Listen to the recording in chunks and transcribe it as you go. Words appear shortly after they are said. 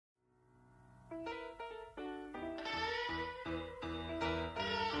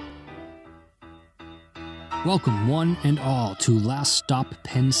Welcome one and all to Last Stop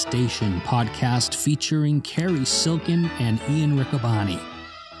Penn Station podcast featuring Cary Silken and Ian Riccoboni.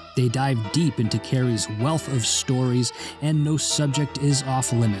 They dive deep into Cary's wealth of stories, and no subject is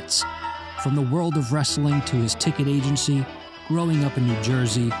off limits. From the world of wrestling to his ticket agency, growing up in New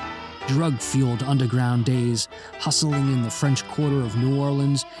Jersey, drug-fueled underground days, hustling in the French Quarter of New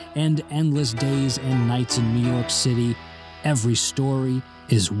Orleans, and endless days and nights in New York City, every story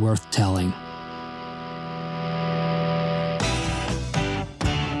is worth telling.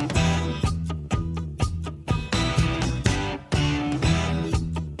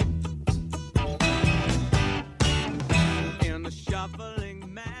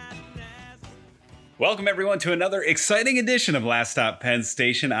 Welcome, everyone, to another exciting edition of Last Stop Penn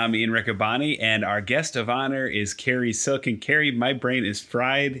Station. I'm Ian Riccoboni, and our guest of honor is Cary Silken. Cary, my brain is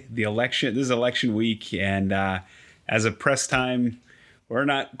fried. This is election week, and as of press time, we're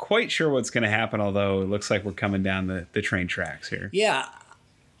not quite sure what's going to happen, although it looks like we're coming down the train tracks here. Yeah,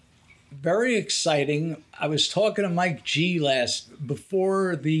 very exciting. I was talking to Mike G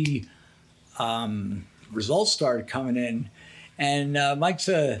before the results started coming in, and Mike's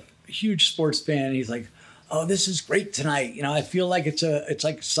a huge sports fan. He's like, "Oh, this is great tonight. You know, I feel like it's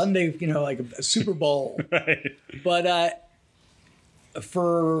like Sunday. You know, like a Super Bowl." Right. But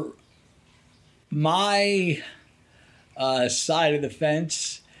for my side of the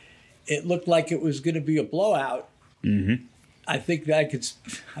fence, it looked like it was going to be a blowout. Mm-hmm. I think that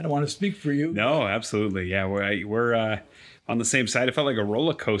I don't want to speak for you. No, absolutely. Yeah, we're on the same side. It felt like a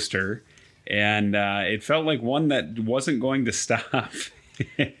roller coaster, and it felt like one that wasn't going to stop.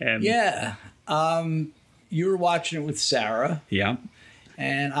 Yeah. You were watching it with Sarah. Yeah.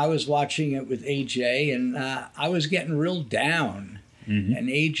 And I was watching it with AJ, and I was getting real down. Mm-hmm. And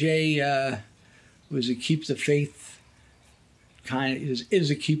AJ was a keep the faith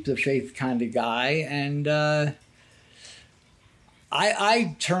is a keep the faith kind of guy. And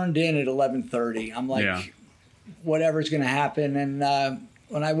I turned in at 11:30. I'm like, whatever's going to happen. And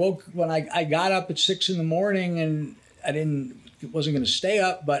when I got up at 6 a.m, and it wasn't going to stay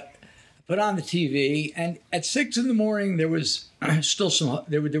up, but I put on the TV, and at 6 a.m, there was still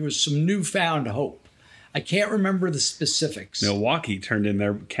there was some newfound hope. I can't remember the specifics. Milwaukee counted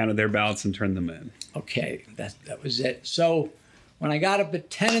their ballots and turned them in. Okay, that was it. So when I got up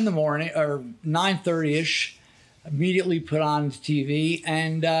at 10 a.m. or 9:30ish, immediately put on the TV,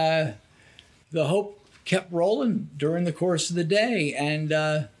 and the hope kept rolling during the course of the day. And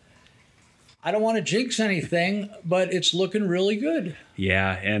I don't want to jinx anything, but it's looking really good.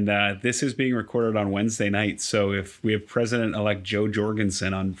 Yeah, and this is being recorded on Wednesday night, so if we have President-elect Joe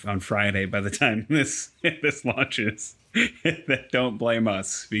Jorgensen on Friday by the time this launches, don't blame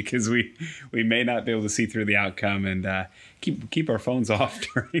us, because we may not be able to see through the outcome, and keep our phones off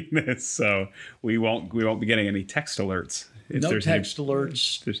during this, so we won't be getting any text alerts. No text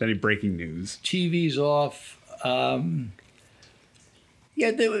alerts. If there's any breaking news. TV's off.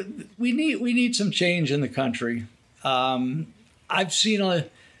 Yeah, we need some change in the country. I've seen a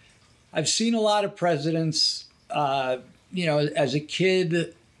lot of presidents. As a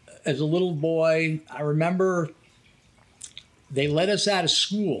kid, as a little boy, I remember they let us out of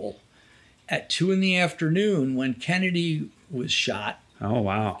school at 2 p.m. when Kennedy was shot. Oh,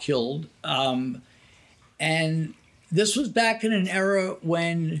 wow! Killed. And this was back in an era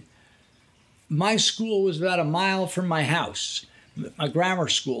when my school was about a mile from my house. My grammar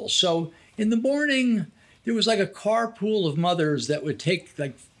school. So in the morning, there was like a carpool of mothers that would take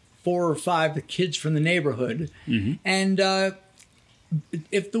like 4 or 5 kids from the neighborhood. Mm-hmm. And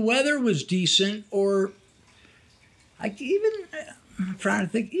if the weather was decent, or I'm trying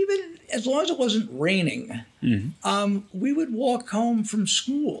to think, even as long as it wasn't raining, mm-hmm. We would walk home from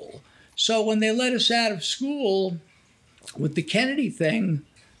school. So when they let us out of school with the Kennedy thing,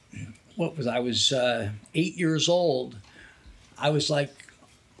 I was 8 years old. I was like,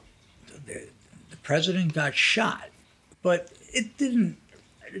 the president got shot, but it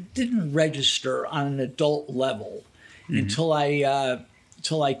didn't register on an adult level, mm-hmm.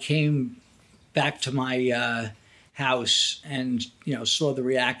 until I came back to my house and saw the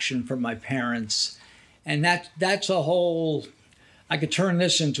reaction from my parents, and that's a whole. I could turn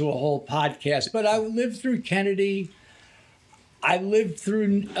this into a whole podcast, but I lived through Kennedy. I lived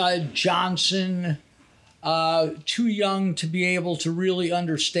through Johnson. Too young to be able to really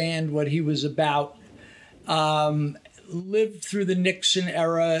understand what he was about. Lived through the Nixon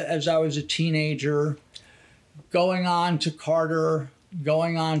era as I was a teenager, going on to Carter,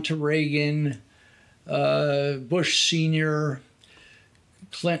 going on to Reagan, Bush Sr.,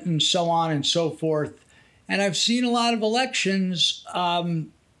 Clinton, so on and so forth. And I've seen a lot of elections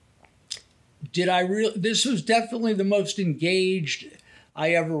This was definitely the most engaged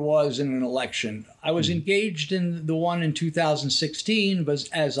I ever was in an election. I was engaged in the one in 2016, but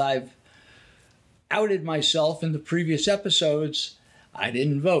as I've outed myself in the previous episodes, I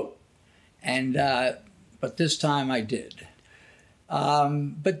didn't vote. And but this time I did.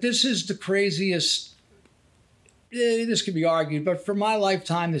 But this is the craziest, this could be argued, but for my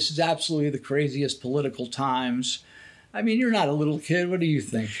lifetime, this is absolutely the craziest political times. I mean, you're not a little kid. What do you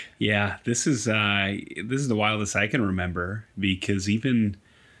think? Yeah, this is the wildest I can remember, because even,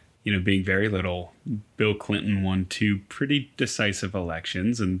 being very little, Bill Clinton won 2 pretty decisive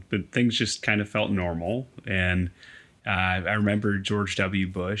elections, but things just kind of felt normal. And I remember George W.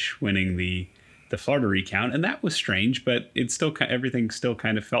 Bush winning the Florida recount, and that was strange, but everything still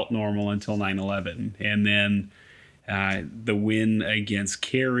kind of felt normal until 9/11, and then the win against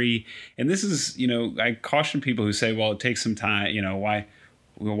Cary. And this is, I caution people who say, well, it takes some time,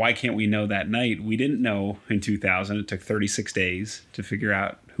 why can't we know that night? We didn't know in 2000. It took 36 days to figure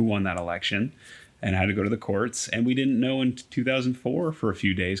out who won that election and had to go to the courts. And we didn't know in 2004 for a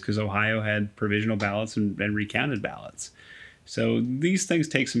few days because Ohio had provisional ballots and recounted ballots. So these things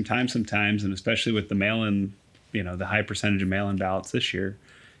take some time sometimes, and especially with the mail-in, the high percentage of mail-in ballots this year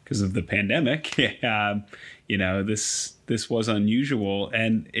because of the pandemic. This was unusual,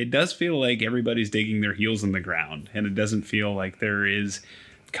 and it does feel like everybody's digging their heels in the ground, and it doesn't feel like there is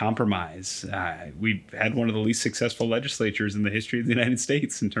compromise. We've had one of the least successful legislatures in the history of the United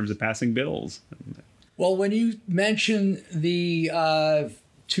States in terms of passing bills. Well, when you mention the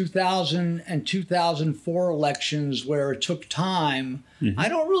 2000 and 2004 elections where it took time, I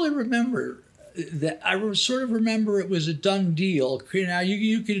don't really remember that. I sort of remember it was a done deal. Now,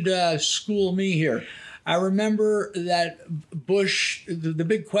 you could school me here. I remember that Bush, the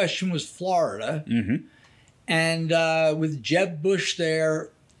big question was Florida. And with Jeb Bush there,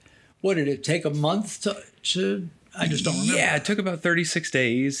 what did it take, a month to I just don't remember. Yeah, it took about 36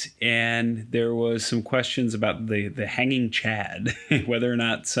 days, and there was some questions about the hanging Chad, whether or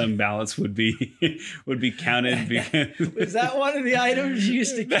not some ballots would be counted. Was that one of the items you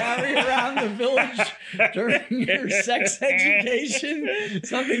used to carry around the village during your sex education?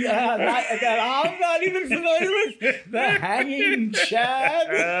 Something that I'm not even familiar with. The hanging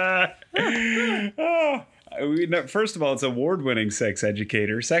Chad. First of all, it's award-winning sex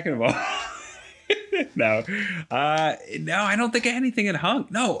educator. Second of all. No, I don't think anything had hung.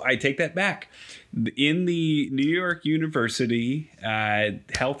 No, I take that back. In the New York University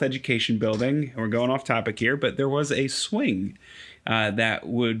health education building, we're going off topic here, but there was a swing that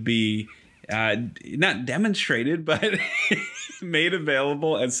would be not demonstrated, but made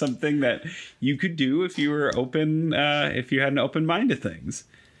available as something that you could do if you were open, if you had an open mind to things.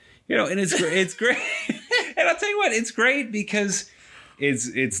 And it's great. And I'll tell you what, it's great because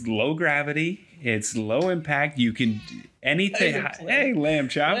it's low gravity. It's low impact. You can anything. Hey, lamb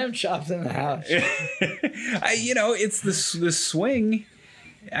chop. Lamb chop's in the house. It's the swing.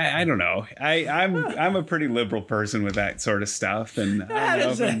 I don't know. I'm a pretty liberal person with that sort of stuff. And how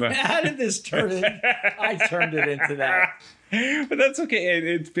did this turn in? I turned it into that. But that's okay.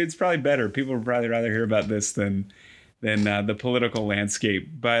 It's probably better. People would probably rather hear about this than the political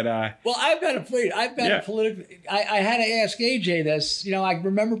landscape. But well, I've got a political. I had to ask AJ this. I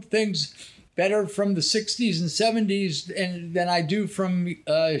remember things better from the 60s and 70s than I do from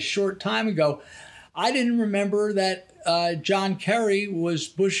a short time ago. I didn't remember that John Kerry was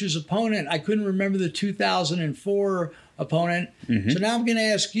Bush's opponent. I couldn't remember the 2004 opponent. So now I'm going to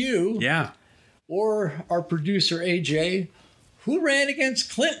ask you, or our producer AJ, who ran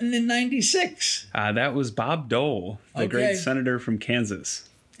against Clinton in '96? That was Bob Dole, the great senator from Kansas.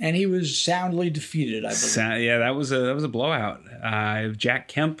 And he was soundly defeated, I believe. Yeah, that was a blowout. Jack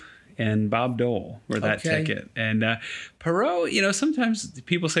Kemp and Bob Dole were that ticket. And Perot, sometimes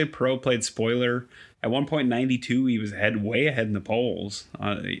people say Perot played spoiler. At one point in '92, he was way ahead in the polls.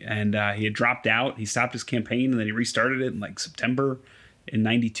 And he had dropped out. He stopped his campaign, and then he restarted it in September in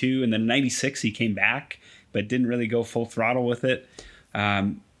 '92. And then in '96, he came back, but didn't really go full throttle with it.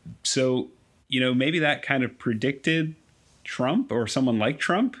 So, maybe that kind of predicted Trump or someone like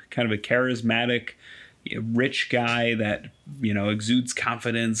Trump, kind of a charismatic, rich guy that, exudes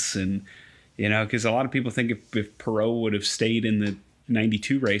confidence. And, because a lot of people think if Perot would have stayed in the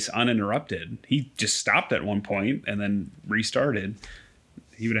 92 race uninterrupted, he just stopped at one point and then restarted,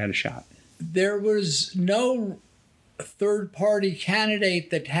 he would have had a shot. There was no third-party candidate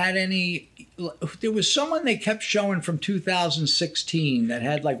that had any. There was someone they kept showing from 2016 that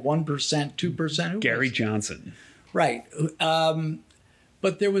had 1%, 2%. Gary Johnson. Right.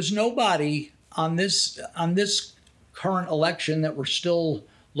 But there was nobody on this current election that we're still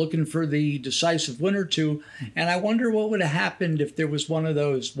looking for the decisive winner too. And I wonder what would have happened if there was one of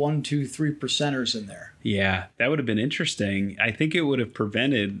those 1, 2, 3%ers in there. Yeah, that would have been interesting. I think it would have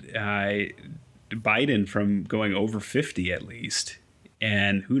prevented Biden from going over 50 at least.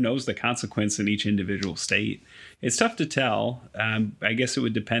 And who knows the consequence in each individual state. It's tough to tell. I guess it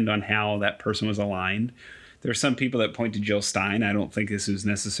would depend on how that person was aligned. There are some people that point to Jill Stein. I don't think this is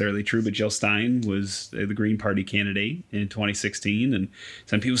necessarily true, but Jill Stein was the Green Party candidate in 2016. And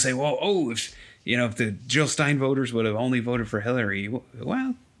some people say, well, if the Jill Stein voters would have only voted for Hillary,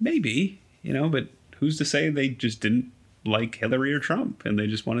 well, maybe, but who's to say they just didn't like Hillary or Trump and they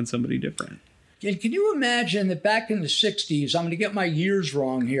just wanted somebody different? And can you imagine that back in the 60s, I'm going to get my years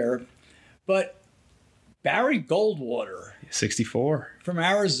wrong here, but Barry Goldwater. 64. From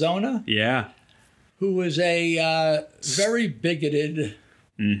Arizona? Yeah. Who was a very bigoted,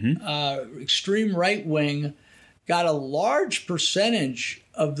 extreme right wing, got a large percentage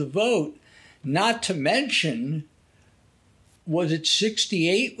of the vote, not to mention, was it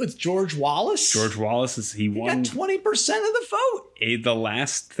 68 with George Wallace? George Wallace, he won. Got 20% of the vote. The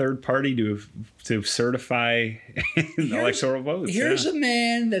last third party to certify electoral votes. Here's a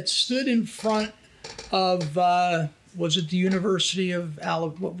man that stood in front of... was it the University of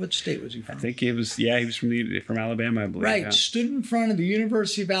Alabama? What state was he from? I think he was from Alabama, I believe. Right, yeah. Stood in front of the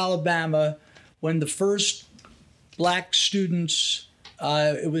University of Alabama when the first black students,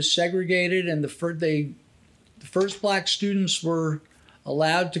 it was segregated, and the first black students were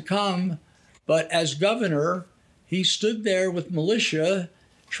allowed to come, but as governor, he stood there with militia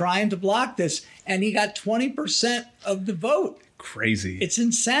trying to block this, and he got 20% of the vote. Crazy. It's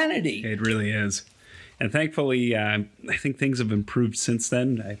insanity. It really is. And thankfully, I think things have improved since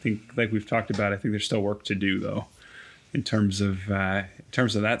then. I think, like we've talked about, I think there's still work to do, though, in terms of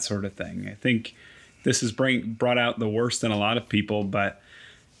that sort of thing. I think this has brought out the worst in a lot of people, but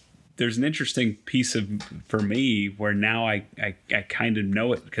there's an interesting piece for me where now I kind of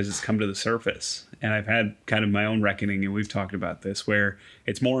know it because it's come to the surface. And I've had kind of my own reckoning, and we've talked about this, where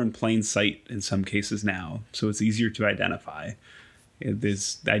it's more in plain sight in some cases now. So it's easier to identify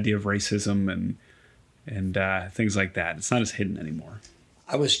this idea of racism and things like that. It's not as hidden anymore.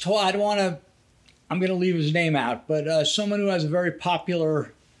 I was told, I'm going to leave his name out, but someone who has a very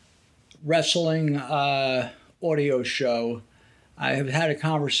popular wrestling audio show, I have had a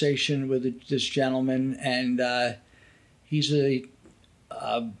conversation with this gentleman, and he's a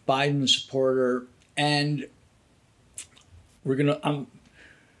Biden supporter, and I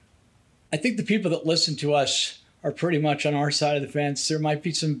think the people that listen to us are pretty much on our side of the fence. There might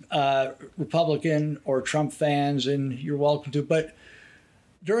be some Republican or Trump fans, and you're welcome to. But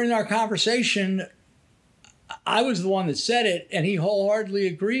during our conversation, I was the one that said it, and he wholeheartedly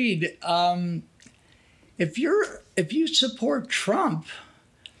agreed. If you support Trump,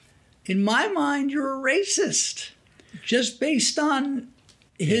 in my mind, you're a racist, just based on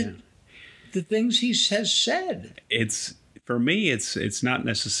the things he has said. For me, it's not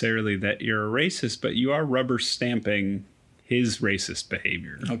necessarily that you're a racist, but you are rubber stamping his racist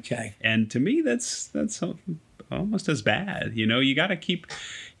behavior. Okay. And to me, that's almost as bad. You got to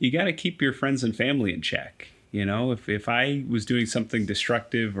keep your friends and family in check. If I was doing something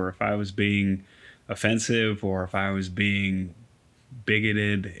destructive, or if I was being offensive, or if I was being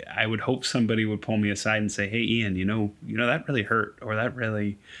bigoted, I would hope somebody would pull me aside and say, "Hey, Ian, that really hurt, or that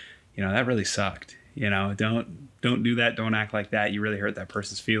really sucked. Don't do that. Don't act like that. You really hurt that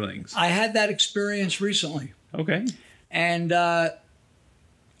person's feelings." I had that experience recently. Okay. And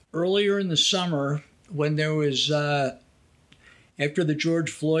earlier in the summer, when there was, after the George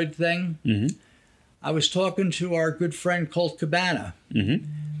Floyd thing, I was talking to our good friend Colt Cabana,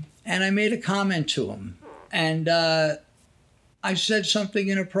 and I made a comment to him. And I said something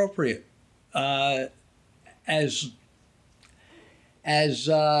inappropriate as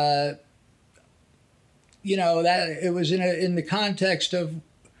that it was in the context of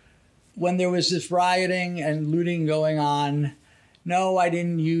when there was this rioting and looting going on. No, I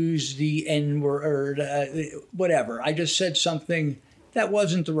didn't use the N-word or whatever. I just said something that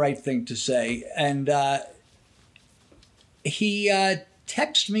wasn't the right thing to say. And he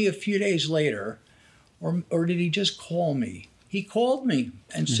texted me a few days later, or did he just call me? He called me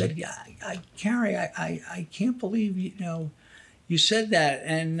and said, "Yeah, Cary, I can't believe you said that."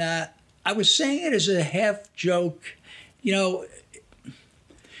 And I was saying it as a half joke,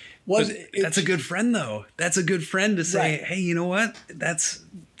 That's a good friend, though. That's a good friend to say, right. Hey, you know what?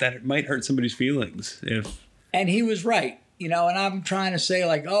 That might hurt somebody's feelings. And he was right, and I'm trying to say,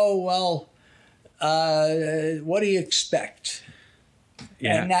 like, oh, well, what do you expect?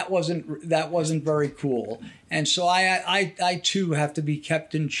 And that wasn't very cool. And so I too have to be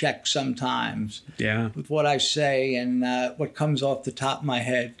kept in check sometimes. Yeah. With what I say and what comes off the top of my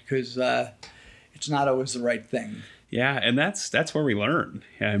head, because it's not always the right thing. Yeah, and that's where we learn.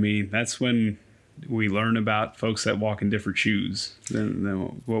 I mean, that's when we learn about folks that walk in different shoes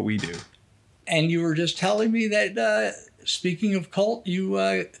than what we do. And you were just telling me that, speaking of cult, you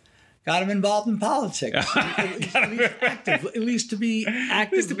got him involved in politics. At least to be active.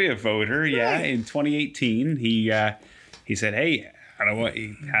 At least to be a voter, yeah. Right. In 2018, he said, "Hey, how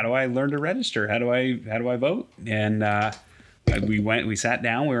do I learn to register? How do I vote?" And we sat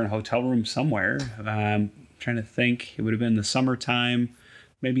down. We were in a hotel room somewhere. Trying to think, it would have been the summertime,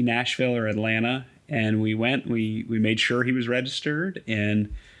 maybe Nashville or Atlanta. And we went, we made sure he was registered,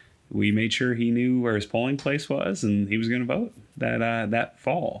 and we made sure he knew where his polling place was, and he was going to vote that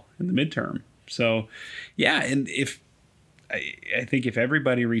fall in the midterm. So, yeah, and I think if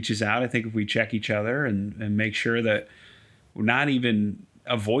everybody reaches out, I think if we check each other and make sure that we're not even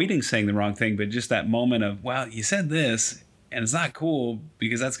avoiding saying the wrong thing, but just that moment of, well, you said this, and it's not cool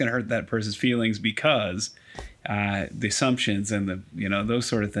because that's going to hurt that person's feelings because the assumptions and those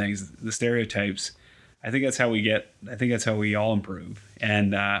sort of things, the stereotypes. I think that's how we all improve.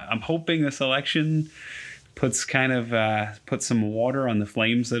 And I'm hoping this election puts some water on the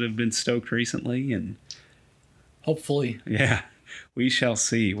flames that have been stoked recently. And hopefully, yeah, we shall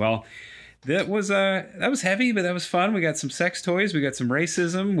see. Well, that was heavy, but that was fun. We got some sex toys, we got some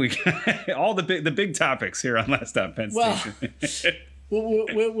racism, we got all the big topics here on Last Stop Penn Station.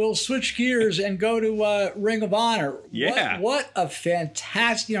 We'll switch gears and go to Ring of Honor. Yeah, what a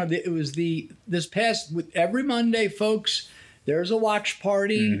fantastic! It was this past with every Monday, folks. There's a watch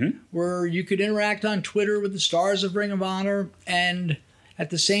party where you could interact on Twitter with the stars of Ring of Honor, and at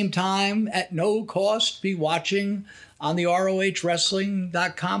the same time, at no cost, be watching on the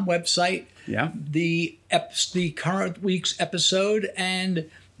ROHWrestling.com website. Yeah, the current week's episode, and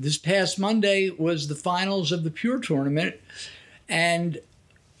this past Monday was the finals of the Pure Tournament. And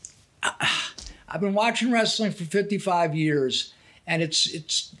I've been watching wrestling for 55 years, and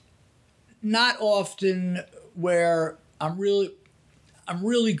it's not often where I'm really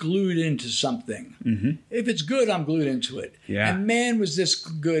glued into something. Mm-hmm. If it's good, I'm glued into it. Yeah. And man, was this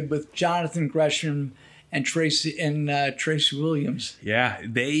good with Jonathan Gresham and Tracy Williams. Yeah,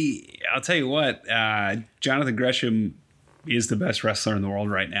 I'll tell you what, Jonathan Gresham is the best wrestler in the world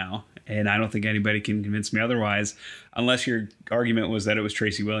right now. And I don't think anybody can convince me otherwise, unless your argument was that it was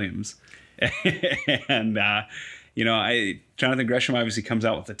Tracy Williams. And Jonathan Gresham obviously comes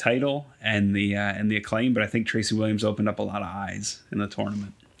out with the title and the acclaim, but I think Tracy Williams opened up a lot of eyes in the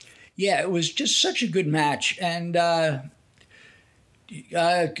tournament. Yeah, it was just such a good match, and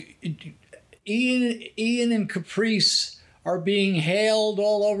Ian and Caprice are being hailed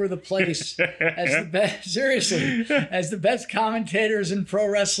all over the place as the best commentators in pro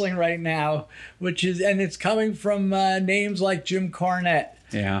wrestling right now, and it's coming from names like Jim Cornette,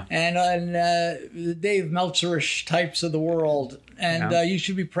 and the Dave Meltzerish types of the world, and you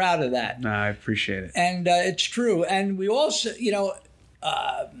should be proud of that. No, I appreciate it, and it's true. And we also,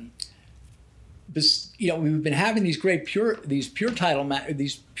 we've been having these great pure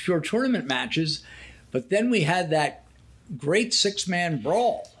tournament matches, but then we had that great six-man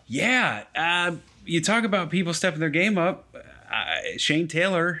brawl. Yeah. You talk about people stepping their game up. Shane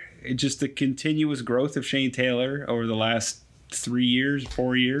Taylor, just the continuous growth of Shane Taylor over the last 4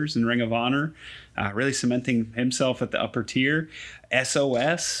 years in Ring of Honor, really cementing himself at the upper tier.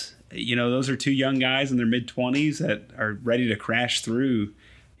 SOS, those are two young guys in their mid-20s that are ready to crash through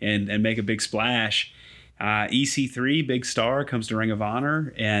and make a big splash. EC3, big star, comes to Ring of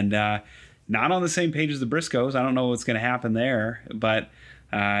Honor, and not on the same page as the Briscoes. I don't know what's going to happen there, but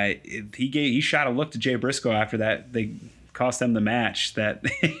he shot a look to Jay Briscoe after that. They cost them the match. That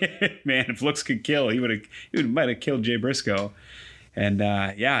man, if looks could kill, he might have killed Jay Briscoe. And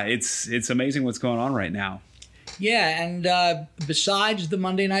it's amazing what's going on right now. Yeah, and besides the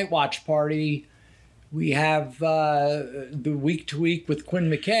Monday Night Watch Party, we have the Week to Week with Quinn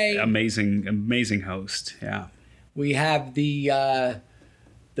McKay. Amazing host. Yeah. We have the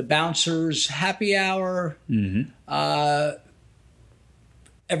Bouncers Happy Hour. Mm-hmm.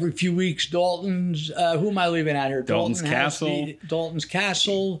 Every few weeks, Dalton's. Who am I leaving out here? Dalton's Castle. Dalton's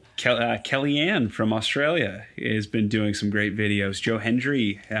Castle. Kellyanne from Australia has been doing some great videos. Joe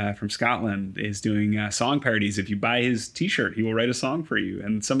Hendry from Scotland is doing song parodies. If you buy his T-shirt, he will write a song for you.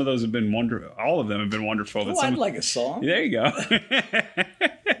 And some of those have been wonderful. All of them have been wonderful. Oh, I'd like a song. There you go.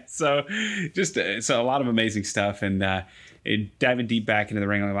 So a lot of amazing stuff. And diving deep back into the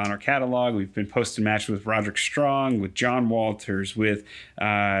Ring of Honor catalog. We've been posting matches with Roderick Strong, with John Walters, with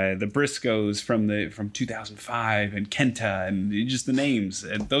the Briscoes from 2005, and Kenta, and just the names.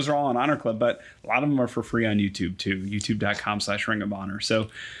 And those are all on Honor Club, but a lot of them are for free on YouTube too, youtube.com/Ring of Honor. So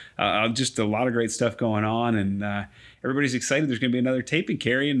just a lot of great stuff going on, and everybody's excited. There's going to be another taping,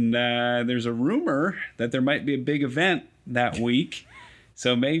 Cary, and there's a rumor that there might be a big event that week.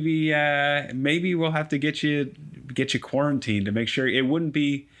 So maybe we'll have to get you quarantined to make sure it wouldn't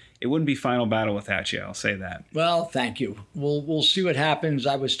be Final Battle without you. I'll say that. Well, thank you. We'll see what happens.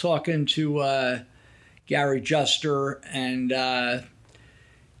 I was talking to Gary Juster, and there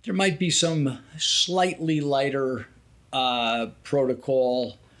might be some slightly lighter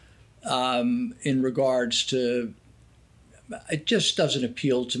protocol in regards to. It just doesn't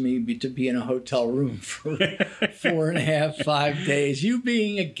appeal to me to be in a hotel room for 4.5, 5 days. You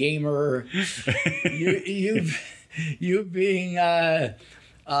being a gamer, you being a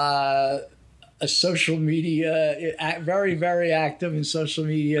social media, very, very active in social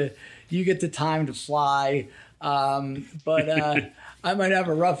media, you get the time to fly. But I might have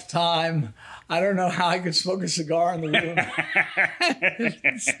a rough time. I don't know how I could smoke a cigar in the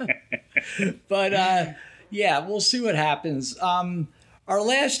room. But yeah, we'll see what happens. Our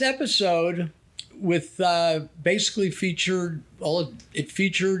last episode basically featured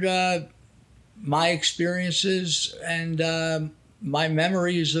my experiences and my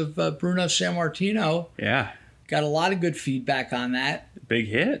memories of Bruno Sammartino. Yeah. Got a lot of good feedback on that. Big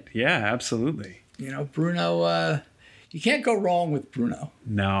hit. Yeah, absolutely. Bruno, you can't go wrong with Bruno.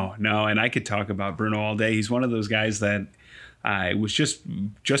 No. And I could talk about Bruno all day. He's one of those guys that it was just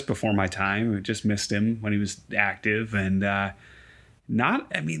before my time. I just missed him when he was active, and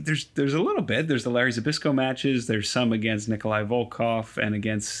there's a little bit. There's the Larry Zbyszko matches. There's some against Nikolai Volkov and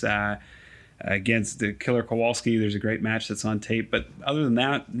against the Killer Kowalski. There's a great match that's on tape, but other than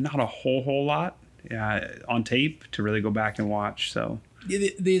that, not a whole lot on tape to really go back and watch. So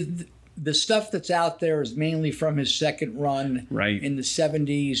the stuff that's out there is mainly from his second run in the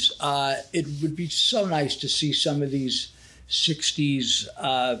 70s. It would be so nice to see some of these 60s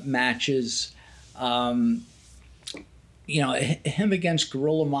matches. Him against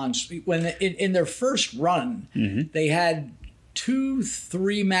Gorilla Monsoon. When in their first run, they had 2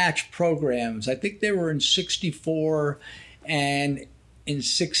 3-match programs. I think they were in 64 and in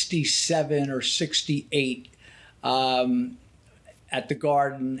 67 or 68 at the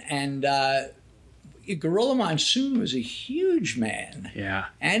Garden. And Gorilla Monsoon was a huge man. Yeah.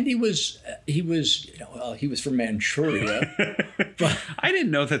 And he was from Manchuria. But I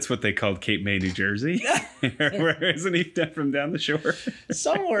didn't know that's what they called Cape May, New Jersey. Where isn't he from down the shore?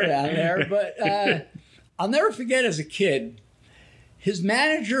 Somewhere down there. But I'll never forget as a kid, his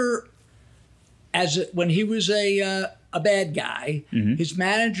manager, when he was a bad guy, his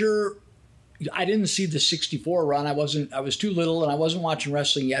manager. I didn't see the 64 run. I was too little and I wasn't watching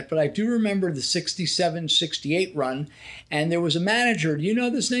wrestling yet, but I do remember the 67, 68 run. And there was a manager. Do you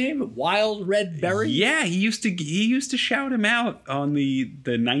know this name? Wild Red Berry? Yeah, he used to shout him out on the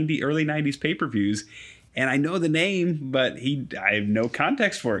early 90s pay-per-views. And I know the name, but I have no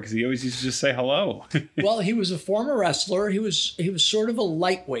context for it because he always used to just say hello. Well, he was a former wrestler. He was sort of a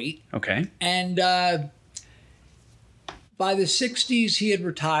lightweight. Okay. And by the 60s, he had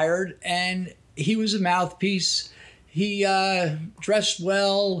retired, and he was a mouthpiece. He dressed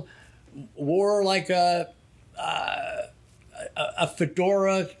well, wore like a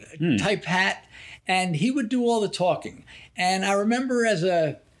fedora type hat, and he would do all the talking. And I remember as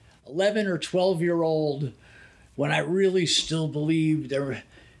a 11 or 12-year-old, when I really still believed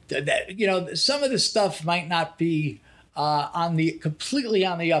that some of the stuff might not be completely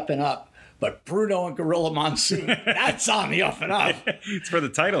on the up and up. But Bruno and Gorilla Monsoon, that's on the up and up. It's for the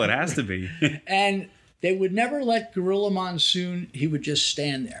title. It has to be. And they would never let Gorilla Monsoon. He would just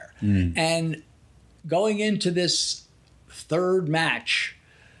stand there. And going into this third match,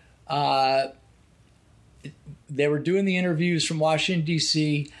 they were doing the interviews from Washington,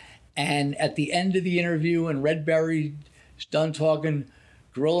 D.C., and at the end of the interview, when Red Berry's done talking,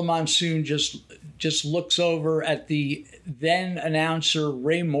 Gorilla Monsoon just looks over at the then announcer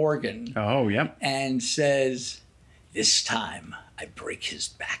Ray Morgan. Oh, yep. And says, "This time I break his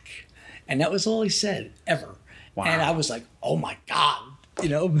back." And that was all he said ever. Wow. And I was like, "Oh my God."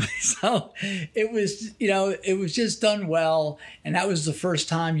 So it was just done well. And that was the first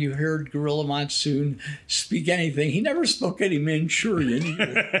time you heard Gorilla Monsoon speak anything. He never spoke any Manchurian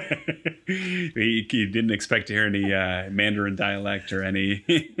either. You didn't expect to hear any Mandarin dialect or any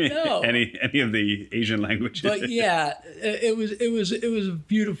any of the Asian languages. But yeah, it was a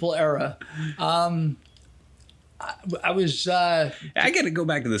beautiful era. I was. I got to go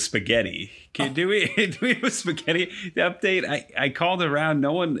back to the spaghetti. Do we have a spaghetti update? I called around.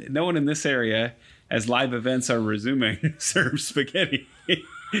 No one in this area, as live events are resuming, serves spaghetti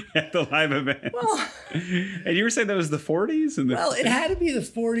at the live event. Well, and you were saying that was the 40s? Well, it had to be the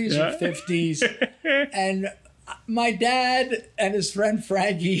 40s or 50s. And my dad and his friend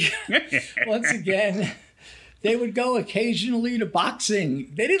Frankie, once again, they would go occasionally to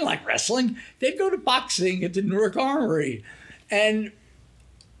boxing. They didn't like wrestling. They'd go to boxing at the Newark Armory. And,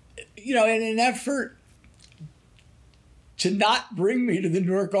 in an effort to not bring me to the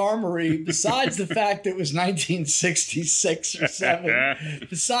Newark Armory, besides the fact that it was 1966 or 7,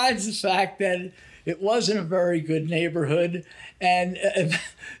 besides the fact that it wasn't a very good neighborhood, and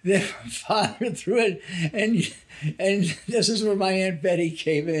then father threw it, and this is where my Aunt Betty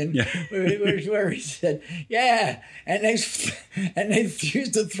came in, where he said, "Yeah," and they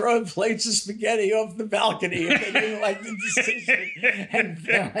used to throw plates of spaghetti off the balcony if they didn't like the decision. And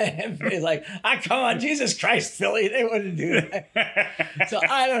my Aunt Betty's like, come on, Jesus Christ, Philly, they wouldn't do that." So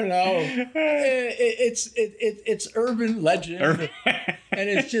I don't know. It's urban legend, and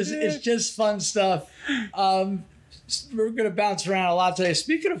it's just fun stuff. We're going to bounce around a lot today.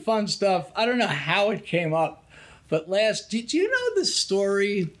 Speaking of fun stuff, I don't know how it came up, but do you know the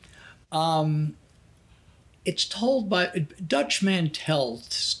story? It's told by Dutchman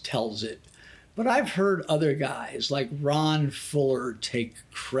tells it, but I've heard other guys like Ron Fuller take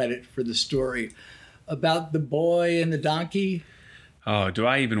credit for the story about the boy and the donkey. Oh, do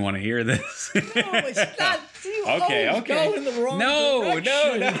I even want to hear this? No, it's not. You Okay. go in the wrong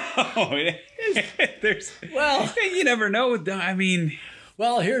direction. No. You never know. I mean,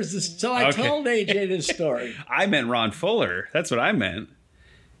 well, here's this. So I told AJ this story. I meant Ron Fuller. That's what I meant.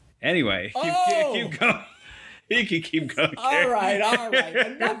 Anyway, keep going. You can keep going. All right.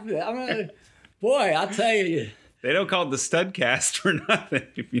 Enough of that. Boy, I'll tell you. They don't call it the Studcast for nothing,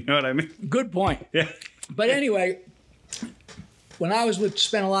 if you know what I mean. Good point. Yeah. But anyway, when I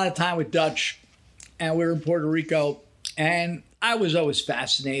spent a lot of time with Dutch, and we were in Puerto Rico, and I was always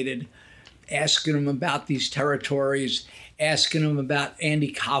fascinated, asking him about these territories, asking him about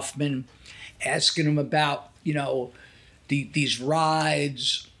Andy Kaufman, asking him about, these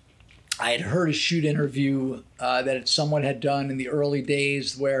rides. I had heard a shoot interview that someone had done in the early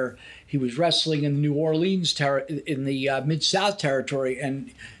days where he was wrestling in the New Orleans in the Mid-South territory.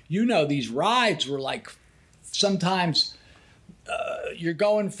 And, these rides were like sometimes you're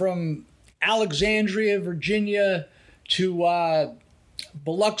going from Alexandria, Virginia to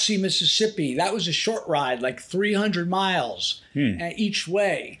Biloxi, Mississippi. That was a short ride, like 300 miles each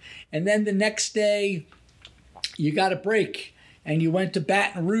way. And then the next day, you got a break and you went to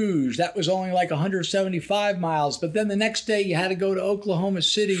Baton Rouge. That was only like 175 miles. But then the next day, you had to go to Oklahoma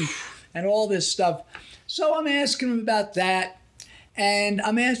City and all this stuff. So I'm asking him about that. And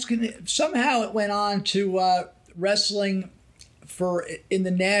I'm asking, somehow it went on to wrestling in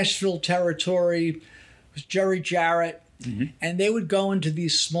the Nashville territory. It was Jerry Jarrett. Mm-hmm. And they would go into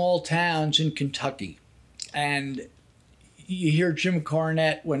these small towns in Kentucky. And you hear Jim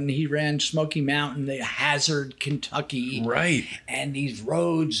Cornette when he ran Smoky Mountain, the Hazard, Kentucky. Right. And these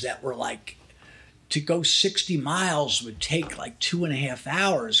roads that were like, to go 60 miles would take like 2.5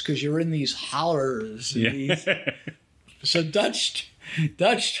 hours because you're in these hollers. So Dutch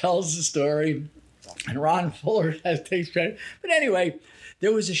tells the story, and Ron Fuller takes credit. But anyway,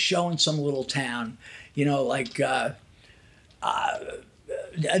 there was a show in some little town, like a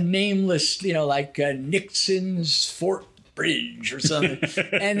nameless, like Nixon's Fort Bridge or something.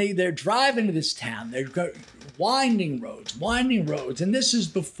 And they're driving to this town. They've got winding roads. And this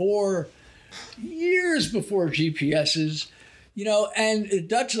is years before GPSs, and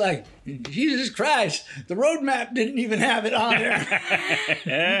Dutch like, Jesus Christ, the road map didn't even have it on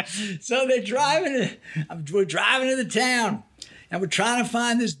there. So we're driving to the town, and we're trying to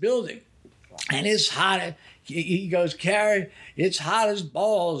find this building. And it's hot. He goes, "Cary, it's hot as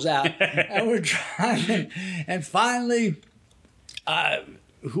balls out." And we're driving. And finally,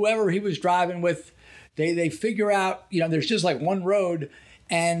 whoever he was driving with, they figure out, there's just like one road.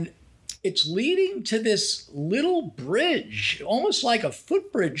 And it's leading to this little bridge, almost like a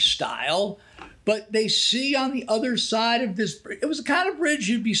footbridge style. But they see on the other side of this, it was the kind of bridge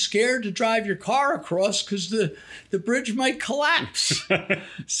you'd be scared to drive your car across because the bridge might collapse.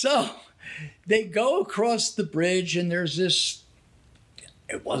 So they go across the bridge, and there's this,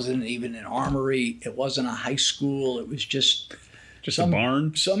 it wasn't even an armory. It wasn't a high school. It was just a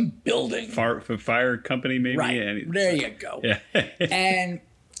barn? Some building. Fire company, maybe? Right. There you go. Yeah. And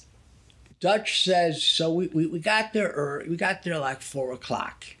Dutch says, so we got there early. We got there like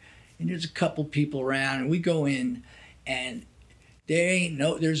 4:00. and there's a couple people around, and we go in, and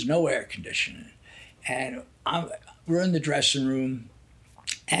there's no air conditioning, and we're in the dressing room,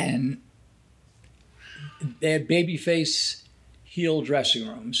 and they had babyface heel dressing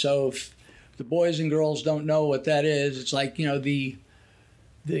room. So if the boys and girls don't know what that is, it's like, the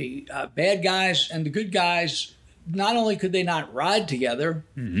bad guys and the good guys, not only could they not ride together,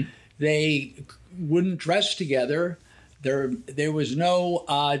 they wouldn't dress together. There was no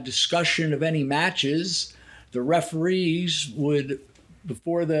discussion of any matches. The referees would,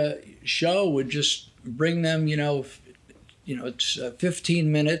 before the show, would just bring them, it's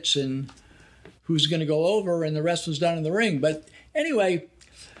 15 minutes and who's going to go over, and the rest was done in the ring. But anyway,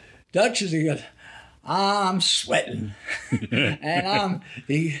 Dutch he goes, I'm sweating. And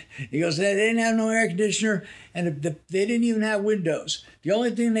he goes, they didn't have no air conditioner, and they didn't even have windows. The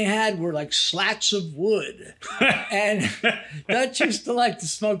only thing they had were like slats of wood. And Dutch used to like to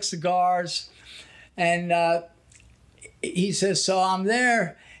smoke cigars. And he says, so I'm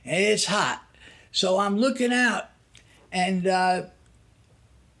there, and it's hot. So I'm looking out, and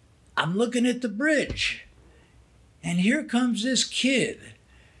I'm looking at the bridge. And here comes this kid.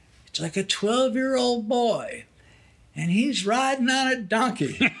 It's like a 12-year-old boy, and he's riding on a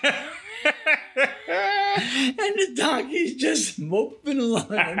donkey. And the donkey's just moping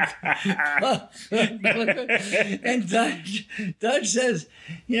along. And Dutch says,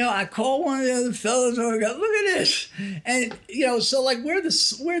 I called one of the other fellows over, look at this. And, so like where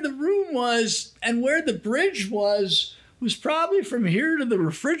the room was and where the bridge was probably from here to the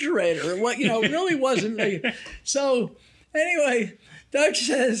refrigerator. What, really wasn't. So anyway, Dutch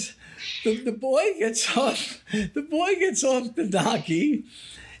says, the boy gets off the donkey,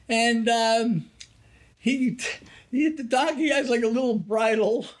 and the donkey has like a little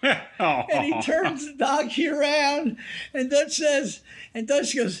bridle, and he turns the donkey around, and Dutch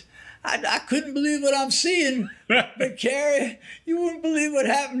goes, I couldn't believe what I'm seeing, but Cary, you wouldn't believe what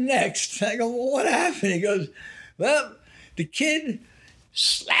happened next. I go, well, what happened? He goes, well, the kid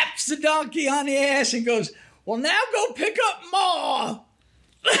slaps the donkey on the ass and goes, well, now go pick up Ma.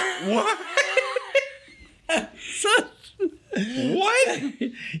 What? What?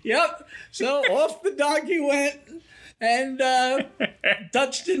 Yep. So off the donkey went, and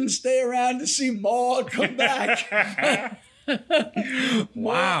Dutch didn't stay around to see Ma come back.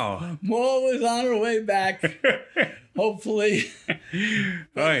 Wow. Ma was on her way back, hopefully.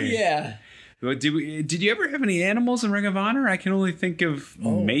 Yeah. Did you ever have any animals in Ring of Honor? I can only think of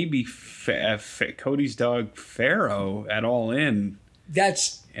maybe Cody's dog Pharaoh at All In.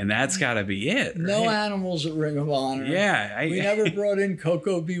 That's got to be it. Right? No animals at Ring of Honor. Yeah. We never brought in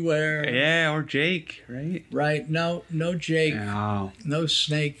Coco Beware. Yeah, or Jake, right? Right. No Jake. No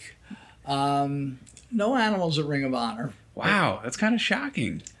Snake. No animals at Ring of Honor. Wow, that's kind of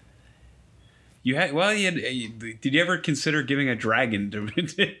shocking. Did you ever consider giving a dragon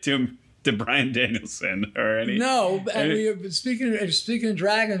to Bryan Danielson or any? No, and speaking of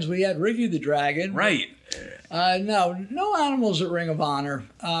dragons, we had Ricky the Dragon. Right. No animals at Ring of Honor.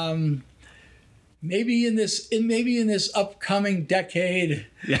 Maybe in this upcoming decade,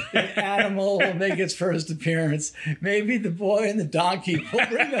 an animal will make its first appearance. Maybe the boy and the donkey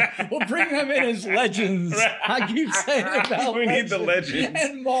will bring them in as legends. Right. I keep saying about we need the legends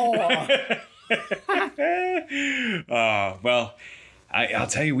and more. Well, I'll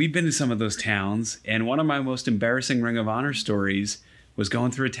tell you, we've been to some of those towns, and one of my most embarrassing Ring of Honor stories was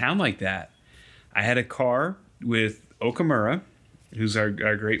going through a town like that. I had a car with Okamura, who's our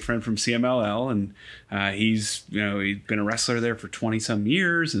great friend from CMLL, and he's been a wrestler there for 20-some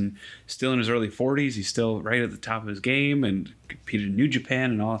years and still in his early 40s. He's still right at the top of his game and competed in New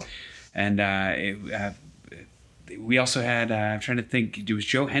Japan and all. And we also had, I'm trying to think, it was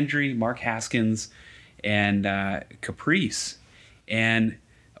Joe Hendry, Mark Haskins, and Caprice. And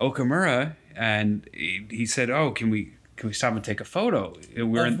Okamura, and he said, can we stop and take a photo?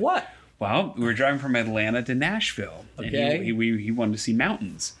 Of what? Well, we were driving from Atlanta to Nashville, and he wanted to see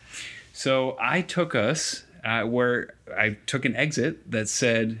mountains. So I took us where I took an exit that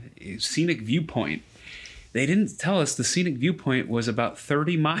said Scenic Viewpoint. They didn't tell us the Scenic Viewpoint was about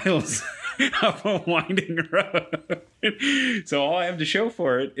 30 miles up a winding road. So all I have to show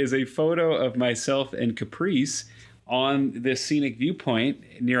for it is a photo of myself and Caprice on this Scenic Viewpoint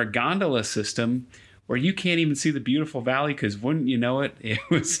near a gondola system where you can't even see the beautiful valley because, wouldn't you know it, it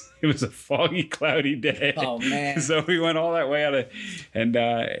was a foggy, cloudy day. Oh man! So we went all that way out of, and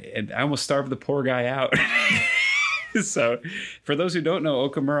I almost starved the poor guy out. So, for those who don't know,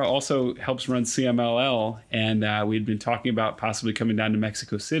 Okamura also helps run CMLL, and we'd been talking about possibly coming down to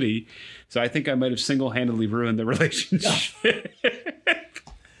Mexico City. So I think I might have single-handedly ruined the relationship.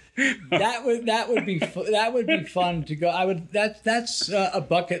 That would be fun to go. That's a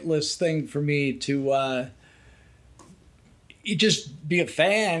bucket list thing for me to you just be a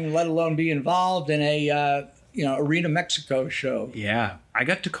fan, let alone be involved in a Arena Mexico show. Yeah, I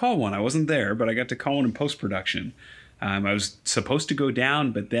got to call one. I wasn't there, but I got to call one in post-production. I was supposed to go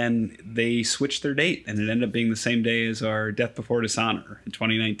down, but then they switched their date, and it ended up being the same day as our Death Before Dishonor in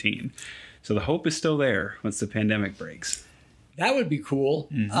 2019. So the hope is still there once the pandemic breaks. That would be cool.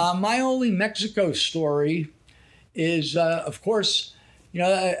 Mm-hmm. My only Mexico story is, of course,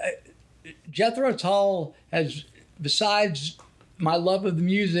 Jethro Tull has, besides my love of the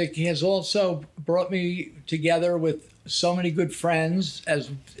music, he has also brought me together with so many good friends,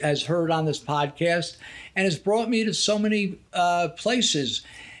 as heard on this podcast, and has brought me to so many places.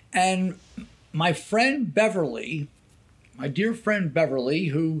 And my friend Beverly, my dear friend Beverly,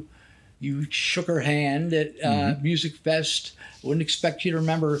 who you shook her hand at Music Fest, I wouldn't expect you to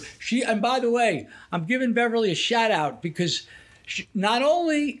remember. And by the way, I'm giving Beverly a shout out because not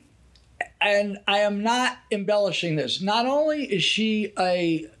only, and I am not embellishing this, not only is she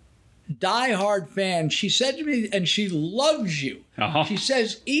a diehard fan, she said to me, and she loves you. Uh-huh. She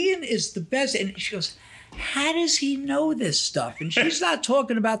says, Ian is the best. And she goes, how does he know this stuff? And she's not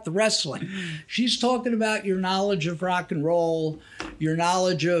talking about the wrestling. She's talking about your knowledge of rock and roll, your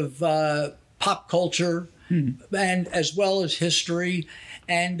knowledge of pop culture, and as well as history.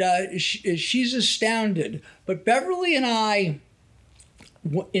 And she's astounded. But Beverly and I,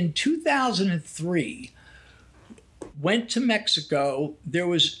 in 2003, went to Mexico. There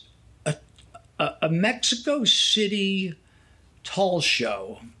was a Mexico City Tull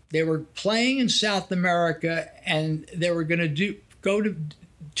show. They were playing in South America, and they were going to go to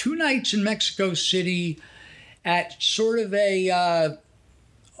 2 nights in Mexico City at sort of a,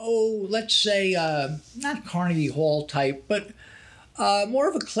 let's say, not Carnegie Hall type, but more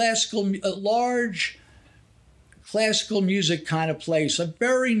of a large classical music kind of place, a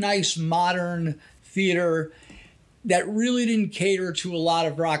very nice modern theater that really didn't cater to a lot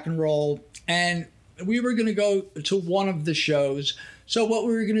of rock and roll. And we were going to go to one of the shows. So what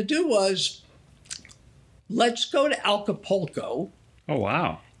we were going to do was, let's go to Alcapulco. Oh,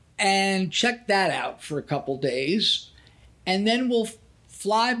 wow. And check that out for a couple days. And then we'll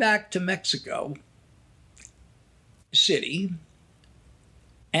fly back to Mexico City.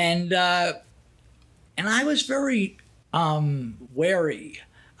 And I was very wary.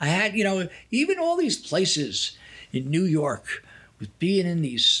 I had, even all these places in New York, with being in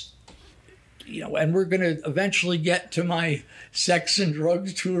these, and we're going to eventually get to my sex and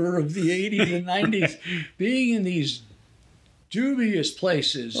drugs tour of the 80s and 90s, being in these dubious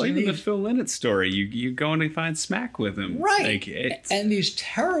places. Well, even the Phil Lynott story, you go and find smack with him. Right. And these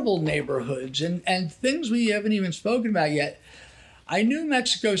terrible neighborhoods and things we haven't even spoken about yet. I knew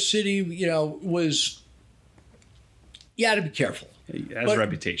Mexico City, was, you had to be careful. It has a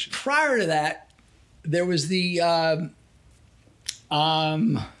reputation. Prior to that, there was the,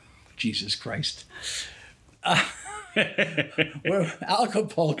 Jesus Christ.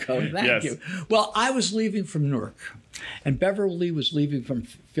 Acapulco, thank you. Well, I was leaving from Newark, and Beverly was leaving from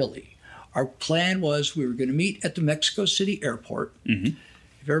Philly. Our plan was we were going to meet at the Mexico City airport. Mm-hmm.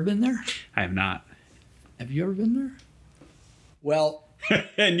 Have you ever been there? I have not. Have you ever been there? Well...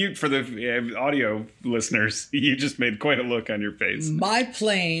 And for the audio listeners, you just made quite a look on your face. My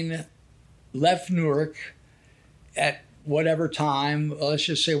plane left Newark at whatever time, let's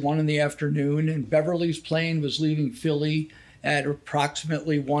just say 1 PM, and Beverly's plane was leaving Philly at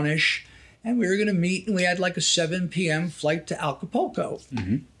approximately 1-ish, and we were going to meet, and we had like a 7 p.m. flight to Acapulco.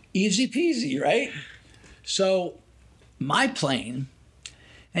 Mm-hmm. Easy peasy, right? So my plane,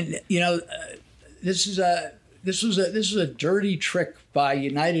 and this was a dirty trick by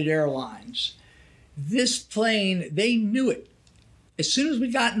United Airlines. This plane, they knew it. As soon as we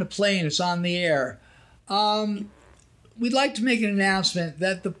got in the plane, it's on the air. We'd like to make an announcement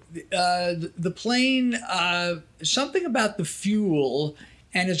that the plane, something about the fuel,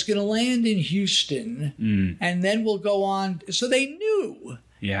 and it's going to land in Houston, and then we'll go on. So they knew.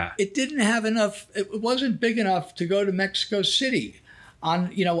 Yeah. It didn't have enough. It wasn't big enough to go to Mexico City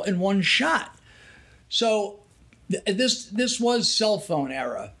in one shot. So this was cell phone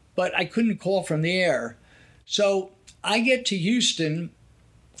era, but I couldn't call from the air. So I get to Houston,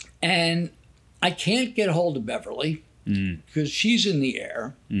 and I can't get hold of Beverly because she's in the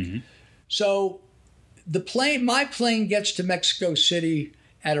air. Mm-hmm. So my plane gets to Mexico City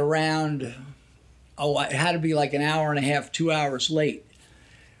at around, it had to be like an hour and a half, 2 hours late.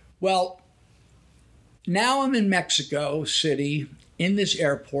 Well, now I'm in Mexico City in this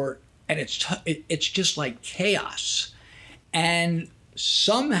airport, and it's just like chaos. And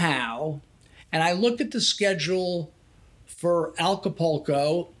somehow, and I looked at the schedule for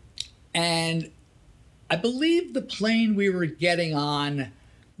Alcapulco, and I believe the plane we were getting on,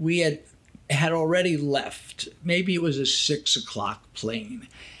 we had already left. Maybe it was a 6 o'clock plane.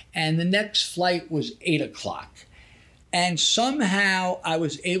 And the next flight was 8 o'clock. And somehow I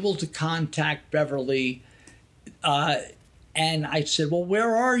was able to contact Beverly. And I said, well,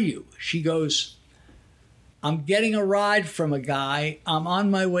 where are you? She goes, I'm getting a ride from a guy. I'm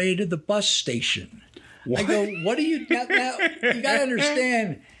on my way to the bus station. What? I go, what do you got now? You got to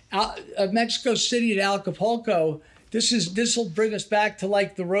understand, Mexico City to Acapulco, this will bring us back to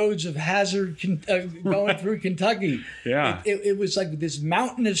like the roads of Hazard going through Kentucky. Yeah. It was like this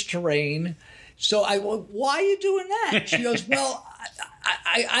mountainous terrain. So I went, why are you doing that? She goes, well,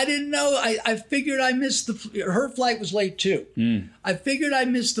 I didn't know. I figured I missed her flight was late too. I figured I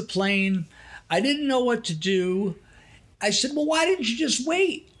missed the plane. I didn't know what to do. I said, well, why didn't you just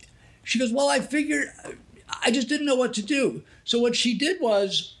wait? She goes, well, I figured, I just didn't know what to do. So what she did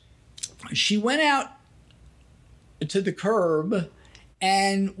was she went out to the curb,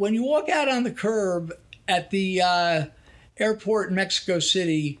 and when you walk out on the curb at the airport in Mexico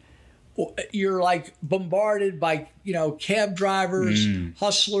City, you're like bombarded by, cab drivers,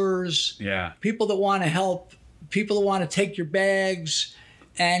 hustlers, people that want to help, people that want to take your bags.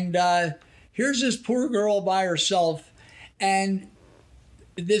 And here's this poor girl by herself. And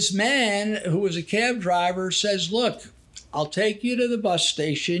this man who was a cab driver says, look, I'll take you to the bus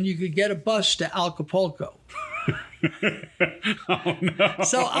station. You could get a bus to Alcapulco. Oh, no.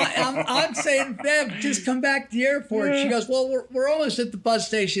 So I'm saying, Bev, just come back to the airport. She goes, well, we're almost at the bus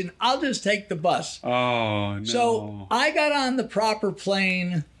station. I'll just take the bus. Oh, no. So I got on the proper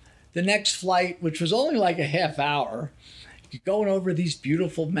plane, the next flight, which was only like a half hour, going over these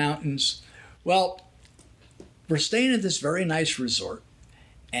beautiful mountains. Well, we're staying at this very nice resort.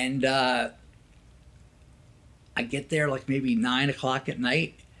 And I get there like maybe 9 o'clock at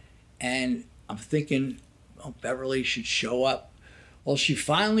night. And I'm thinking, oh, Beverly should show up. Well, she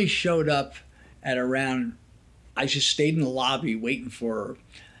finally showed up at around, I just stayed in the lobby waiting for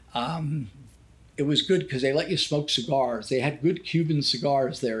her. It was good because they let you smoke cigars. They had good Cuban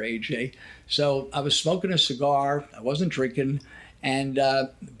cigars there, AJ. So I was smoking a cigar. I wasn't drinking. And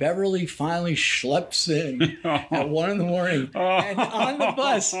Beverly finally schleps in at 1 a.m. And on the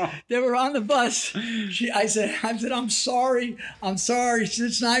bus, they were on the bus. I said, I'm sorry. She said,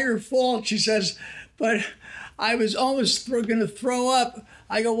 it's not your fault. She says, but I was almost going to throw up.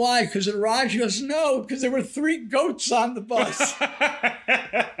 I go, why? Because of the ride? She goes, no, because there were 3 goats on the bus.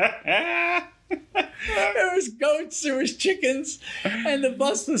 There was goats, there was chickens, and the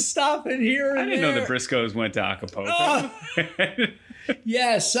bus was stopping here and I didn't there. know the Briscoes went to Acapulco.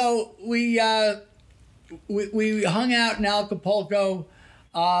 Yeah, so we hung out in Acapulco.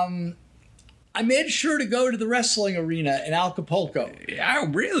 I made sure to go to the wrestling arena in Acapulco. Yeah,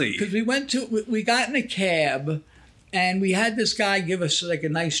 really? Because we got in a cab, and we had this guy give us like a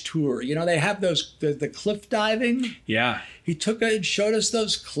nice tour. They have those the cliff diving. Yeah. He took it and showed us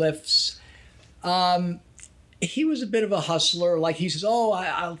those cliffs. He was a bit of a hustler. Like he says,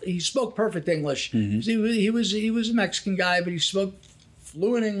 he spoke perfect English. Mm-hmm. He was a Mexican guy, but he spoke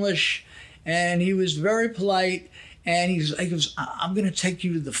fluent English, and he was very polite. And he goes, I'm going to take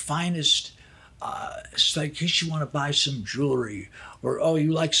you to the finest. So in case you want to buy some jewelry, or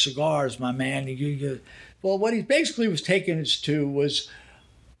you like cigars, my man. Well, what he basically was taking us to was,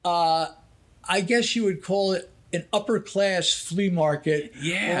 I guess you would call it an upper-class flea market.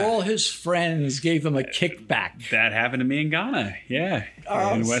 Yeah. Where all his friends gave him a kickback. That happened to me in Ghana. Yeah.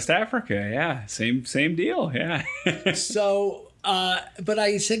 In West Africa. Yeah. Same deal. Yeah. So, but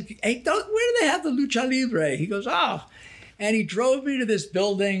I said, hey, where do they have the lucha libre? He goes, oh. And he drove me to this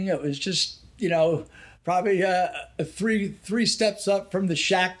building. It was just, probably three steps up from the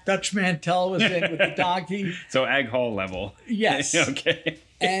shack Dutch Mantel was in with the donkey. So Ag Hall level. Yes. Okay.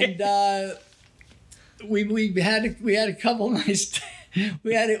 And we had a couple nice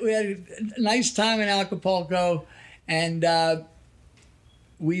we had a nice time in Acapulco, and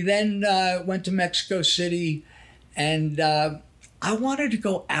we then went to Mexico City, and I wanted to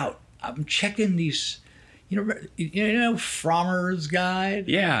go out. I'm checking these, Frommer's Guide.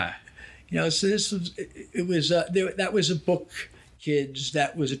 Yeah. So this was that was a book, kids.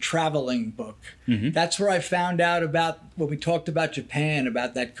 That was a traveling book. Mm-hmm. That's where I found out about when we talked about Japan,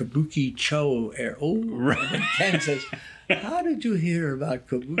 about that Kabuki Cho. Right. Ken says, how did you hear about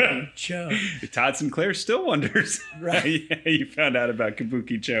Kabuki Cho? Todd Sinclair still wonders. Right. Yeah, you found out about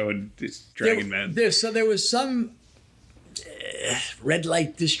Kabuki Cho and Dragon Man. There was some red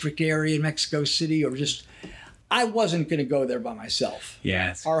light district area in Mexico City, or just, I wasn't going to go there by myself.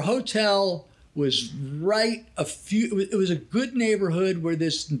 Yes. Our hotel was it was a good neighborhood where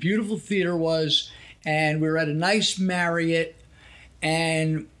this beautiful theater was, and we were at a nice Marriott,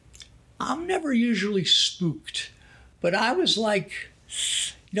 and I'm never usually spooked, but I was like,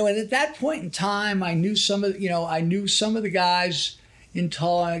 and at that point in time, I knew some of the guys in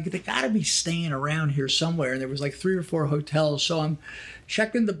Tulsa. They got to be staying around here somewhere, and there was like 3 or 4 hotels. So I'm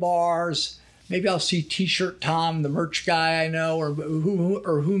checking the bars. Maybe I'll see T-shirt Tom, the merch guy I know, or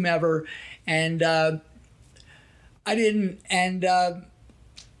whomever. And I didn't. And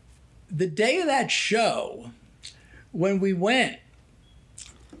the day of that show, when we went,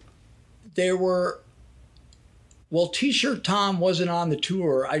 there were. Well, T-shirt Tom wasn't on the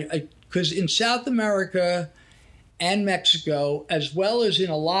tour. Because in South America and Mexico, as well as in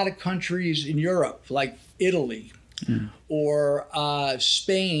a lot of countries in Europe, like Italy or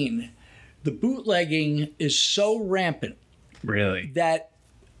Spain, the bootlegging is so rampant. Really? That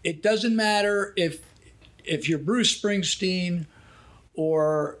it doesn't matter if you're Bruce Springsteen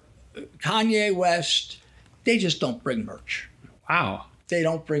or Kanye West, they just don't bring merch. Wow. They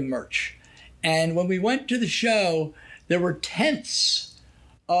don't bring merch. And when we went to the show, there were tents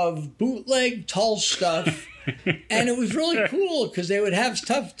of bootleg Tull stuff. And it was really cool because they would have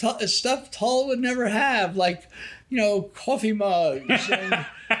stuff Tull would never have, like, coffee mugs and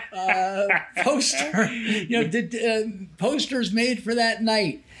posters made for that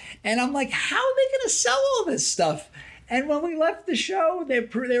night. And I'm like, how are they going to sell all this stuff? And when we left the show, they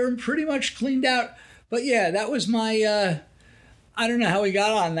were pretty much cleaned out. But yeah, that was my... I don't know how we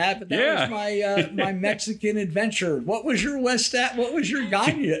got on that, but that was my Mexican adventure. What was your What was your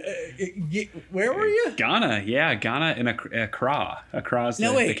Ghana? Where were you? Ghana, yeah, Ghana and Accra. Accra is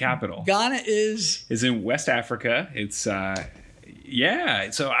the capital. Ghana is in West Africa. It's So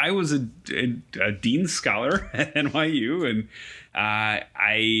I was a Dean Scholar at NYU, and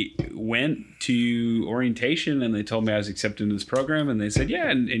I went to orientation, and they told me I was accepted into this program, and they said, yeah,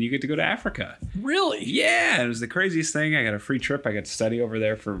 and you get to go to Africa. Really? Yeah, it was the craziest thing. I got a free trip. I got to study over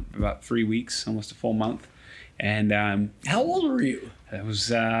there for about 3 weeks, almost a full month. And how old were you? I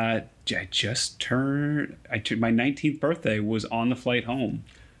was I just turned. My 19th birthday was on the flight home.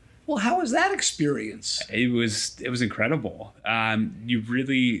 Well, how was that experience? It was incredible. You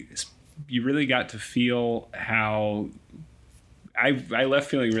really got to feel how. I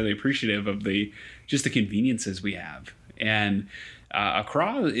left feeling really appreciative of the conveniences we have. And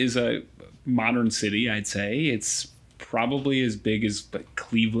Accra is a modern city, I'd say. It's probably as big as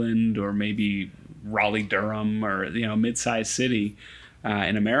Cleveland or maybe Raleigh-Durham or mid-sized city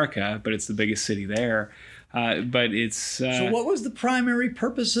in America, but it's the biggest city there. But it's so what was the primary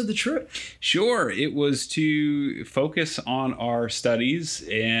purpose of the trip? Sure, it was to focus on our studies,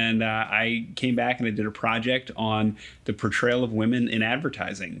 and I came back and I did a project on the portrayal of women in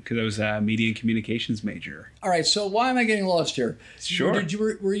advertising because I was a media and communications major. All right, so why am I getting lost here? Sure.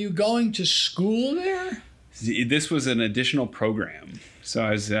 Were you going to school there? This was an additional program. So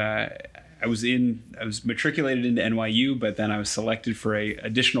I was matriculated into NYU, but then I was selected for a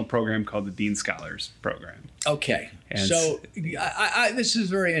additional program called the Dean Scholars Program. Okay. And so this is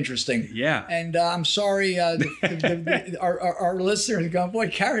very interesting. Yeah. And I'm sorry, our listeners are going, boy,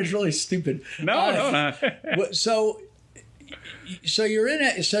 Cary's really stupid. No. So you're in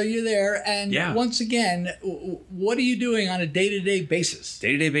it. So you're there, and once again, what are you doing on a day-to-day basis?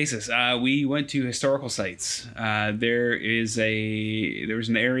 Day-to-day basis. We went to historical sites. There was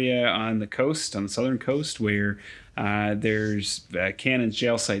an area on the coast, on the southern coast, where there's cannons,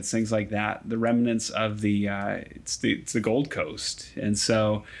 jail sites, things like that. The remnants of it's the Gold Coast, and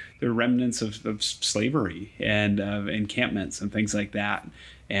so there are remnants of slavery and of encampments and things like that.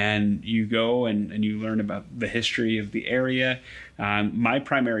 And you go and you learn about the history of the area. My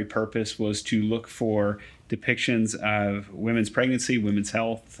primary purpose was to look for depictions of women's pregnancy, women's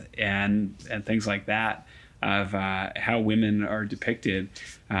health, and things like that, of how women are depicted.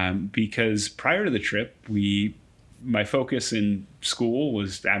 Because prior to the trip, my focus in school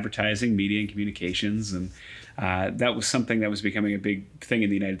was advertising, media, and communications, and that was something that was becoming a big thing in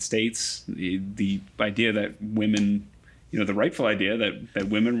the United States. The idea that women, the rightful idea that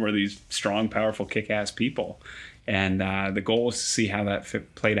women were these strong, powerful, kick-ass people. And the goal was to see how that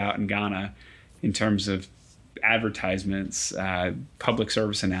played out in Ghana in terms of advertisements, public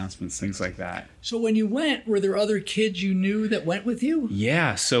service announcements, things like that. So when you went, were there other kids you knew that went with you?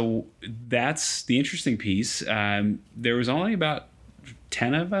 Yeah, so that's the interesting piece. There was only about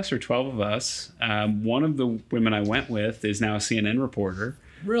 10 of us or 12 of us. One of the women I went with is now a CNN reporter.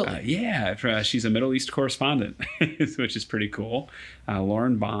 Really? Yeah, she's a Middle East correspondent, which is pretty cool.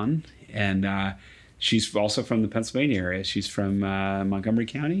 Lauren Bond. And she's also from the Pennsylvania area. She's from Montgomery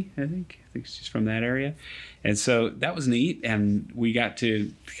County, I think. I think she's from that area. And so that was neat. And we got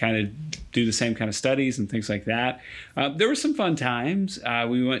to kind of do the same kind of studies and things like that. There were some fun times.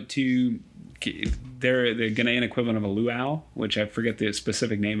 We went to the Ghanaian equivalent of a luau, which I forget the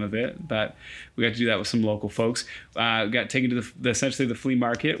specific name of it, but we got to do that with some local folks. We got taken to essentially the flea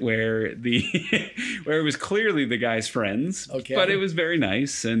market where where it was clearly the guy's friends, but it was very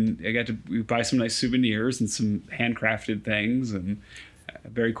nice, and I got to buy some nice souvenirs and some handcrafted things and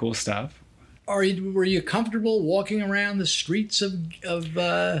very cool stuff. Were you comfortable walking around the streets of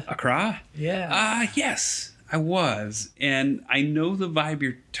Accra? Yeah. Yes. I was, and I know the vibe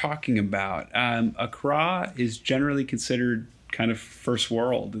you're talking about. Accra is generally considered kind of first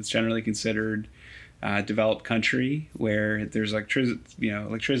world. It's generally considered developed country where there's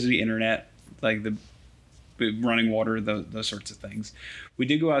electricity, internet, like the running water, those sorts of things. We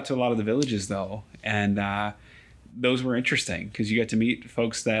did go out to a lot of the villages though, and those were interesting because you got to meet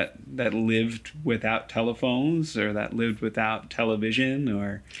folks that lived without telephones or that lived without television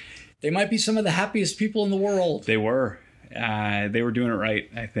or. They might be some of the happiest people in the world. They were. They were doing it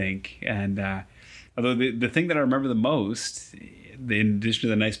right, I think. And although the thing that I remember the most, in addition to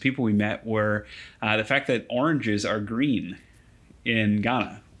the nice people we met, were the fact that oranges are green in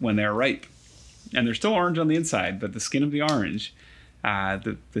Ghana when they're ripe. And they're still orange on the inside, but the skin of the orange,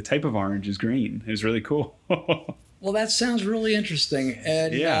 the type of orange is green. It was really cool. Well, that sounds really interesting.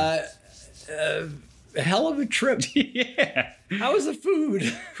 And yeah. A hell of a trip. Yeah. How was the food?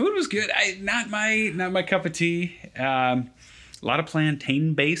 Food was good. Not my cup of tea. A lot of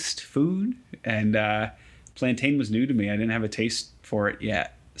plantain-based food, and plantain was new to me. I didn't have a taste for it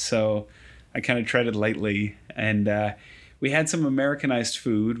yet, so I kind of treaded lightly. And we had some Americanized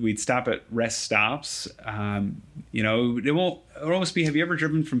food. We'd stop at rest stops. It would almost be. Have you ever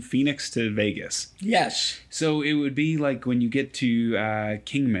driven from Phoenix to Vegas? Yes. So it would be like when you get to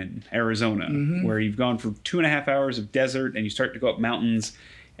Kingman, Arizona, where you've gone for 2.5 hours of desert and you start to go up mountains,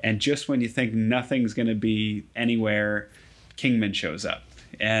 and just when you think nothing's going to be anywhere, Kingman shows up,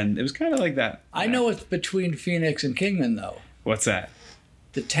 and it was kind of like that. I know it's between Phoenix and Kingman, though. What's that?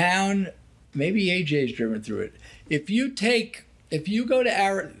 The town. Maybe AJ's driven through it. If you go to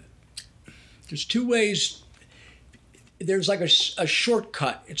Arizona, there's two ways. There's like a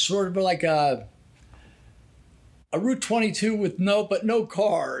shortcut. It's sort of like a Route 22 with no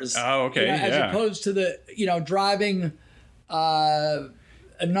cars. Oh, okay. As opposed to the driving a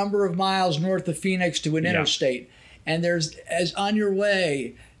number of miles north of Phoenix to an interstate. And as on your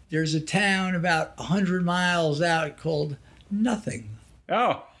way, there's a town about 100 miles out called Nothing.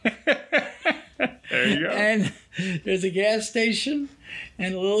 Oh. There you go. And there's a gas station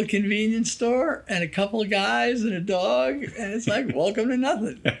and a little convenience store and a couple of guys and a dog, and it's like welcome to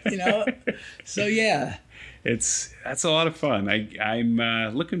nothing, So yeah, that's a lot of fun. I'm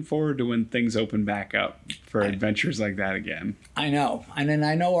looking forward to when things open back up for adventures like that again. I know, and then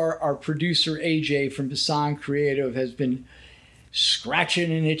I know our producer AJ from Basan Creative has been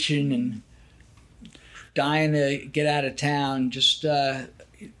scratching and itching and dying to get out of town, just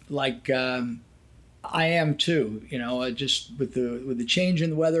like I am too, just with the change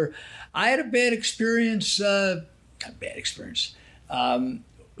in the weather. I had a bad experience,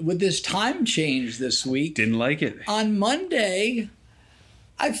 with this time change this week. Didn't like it. On Monday,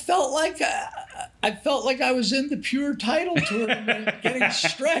 I felt like I was in the Pure Title tournament getting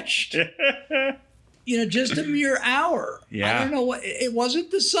stretched. Just a mere hour. Yeah. I don't know what, it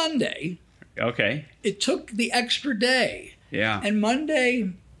wasn't the Sunday. Okay. It took the extra day. Yeah. And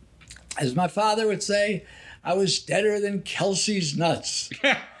Monday, as my father would say, I was deader than Kelsey's nuts.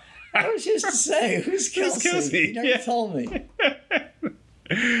 I was just to say, who's Kelsey? He never told me.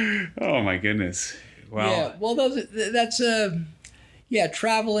 Oh my goodness! Well, yeah. Well,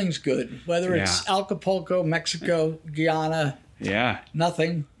 traveling's good. Whether it's Alcapulco, Mexico, Guyana. Yeah.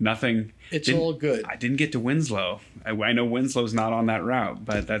 Nothing. It's all good. I didn't get to Winslow. I know Winslow's not on that route,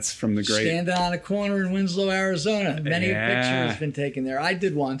 but that's from the great. Standing on a corner in Winslow, Arizona. Many a picture has been taken there. I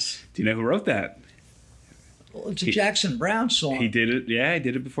did once. Do you know who wrote that? Well, it's a Jackson Brown song. He did it. Yeah, he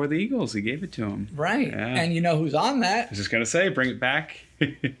did it before the Eagles. He gave it to him. Right. Yeah. And you know who's on that? I was just going to say, bring it back.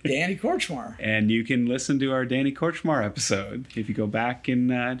 Danny Korchmar. And you can listen to our Danny Korchmar episode if you go back in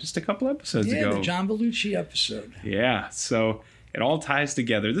just a couple episodes ago. Yeah, the John Belushi episode. Yeah. So it all ties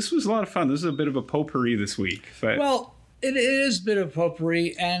together. This was a lot of fun. This is a bit of a potpourri this week. But well, it is a bit of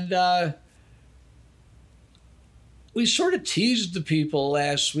potpourri. And we sort of teased the people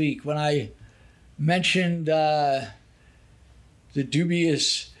last week when I mentioned the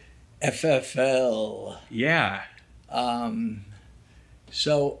dubious FFL. Yeah.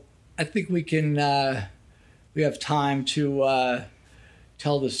 So I think we can we have time to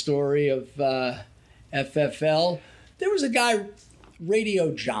tell the story of FFL. There was a guy,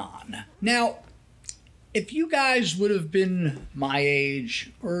 Radio John. Now, if you guys would have been my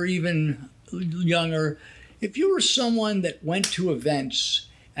age or even younger, if you were someone that went to events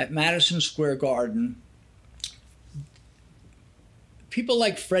at Madison Square Garden, people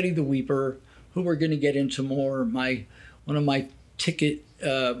like Freddie the Weeper, who we're going to get into more, one of my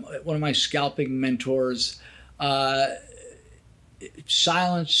scalping mentors,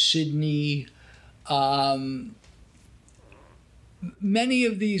 Silent Sydney, many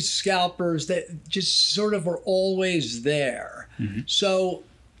of these scalpers that just sort of were always there. Mm-hmm. So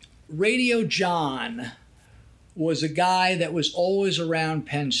Radio John was a guy that was always around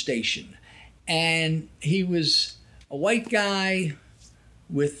Penn Station. And he was a white guy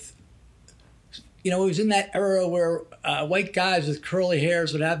with, it was in that era where white guys with curly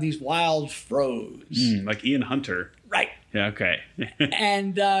hairs would have these wild fros. Like Ian Hunter. Right. Yeah, okay.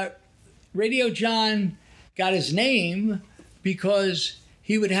 And Radio John got his name because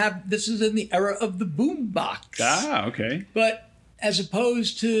he would have, this is in the era of the boombox. Ah, okay. But as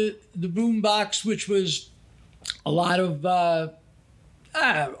opposed to the boombox, which was a lot of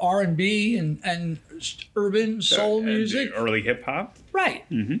R&B and urban soul music. Early hip hop. Right.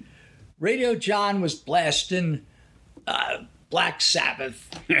 Mm-hmm. Radio John was blasting Black Sabbath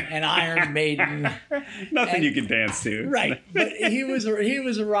and Iron Maiden. Nothing you could dance to. Right. But he was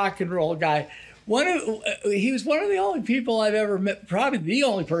a rock and roll guy. He was one of the only people I've ever met, probably the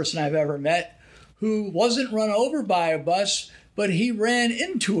only person I've ever met, who wasn't run over by a bus, but he ran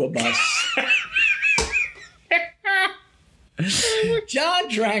into a bus. John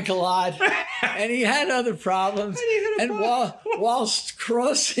drank a lot, and he had other problems. And whilst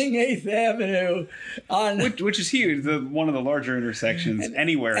crossing 8th Avenue, which is huge, one of the larger intersections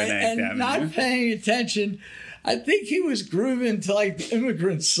anywhere in 8th Avenue, and not paying attention, I think he was grooving to like the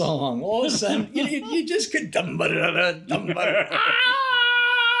Immigrant Song. All of a sudden, you just could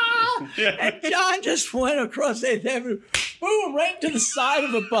and John just went across 8th Avenue, boom, right to the side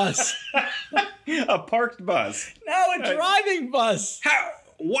of a bus. A parked bus. No, a driving bus. How?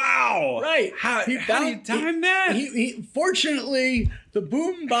 Wow. Right. How do you time that? Fortunately, the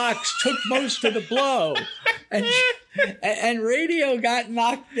boom box took most of the blow. And Radio got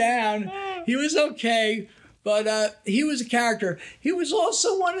knocked down. He was okay, but he was a character. He was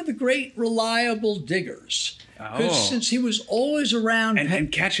also one of the great reliable diggers. Because since he was always around... And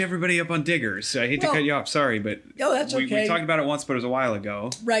catch everybody up on diggers. So I hate to cut you off, sorry, but that's okay. We talked about it once, but it was a while ago.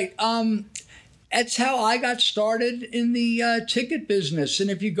 Right. That's how I got started in the ticket business. And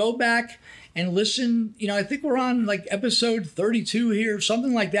if you go back and listen, I think we're on like episode 32 here,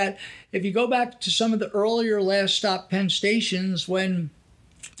 something like that. If you go back to some of the earlier Last Stop Penn Stations and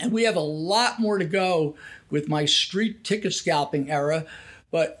we have a lot more to go with my street ticket scalping era,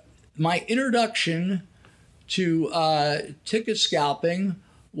 but my introduction to ticket scalping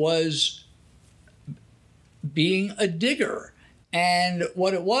was being a digger. And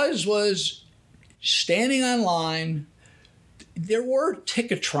what it was standing online. There were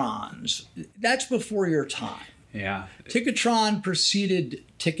Ticketrons. That's before your time. Yeah. Ticketron preceded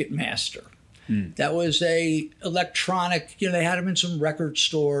Ticketmaster. That was a electronic, they had them in some record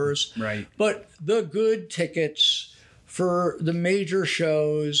stores. Right. But the good tickets for the major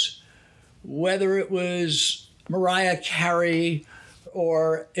shows, whether it was Mariah Carey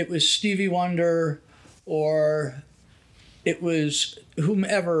or it was Stevie Wonder or it was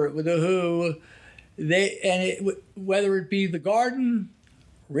whomever, The Who, whether it be the Garden,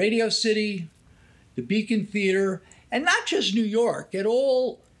 Radio City, the Beacon Theater, and not just New York, at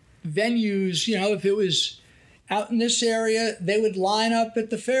all venues, if it was out in this area, they would line up at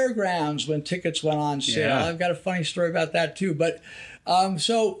the fairgrounds when tickets went on sale. Yeah. I've got a funny story about that too. But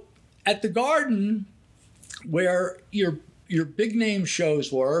so at the Garden, where your big name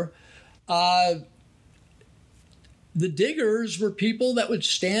shows were, the diggers were people that would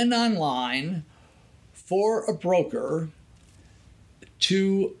stand online for a broker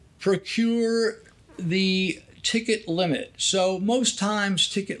to procure the ticket limit. So most times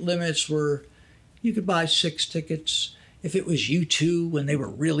ticket limits were, you could buy 6 tickets. If it was U2 when they were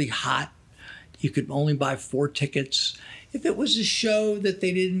really hot, you could only buy 4 tickets. If it was a show that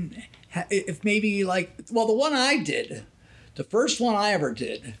they didn't have, if maybe the one I did, the first one I ever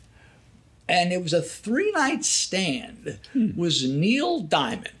did, and it was a 3-night stand, was Neil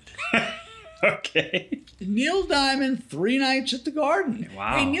Diamond. Okay. Neil Diamond, 3 nights at the Garden.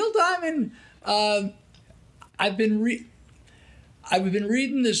 Wow. Hey, Neil Diamond, I've been reading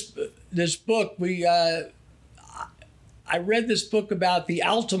this book. I I read this book about the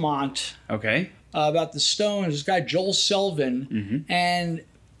Altamont. Okay. About the Stones. This guy Joel Selvin, and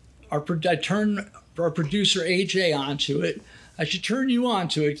our producer AJ onto it. I should turn you on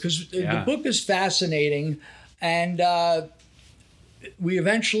to it because the book is fascinating, and we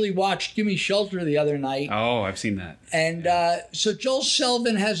eventually watched Gimme Shelter the other night. Oh, I've seen that. And so Joel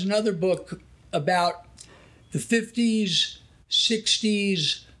Selvin has another book about the 50s,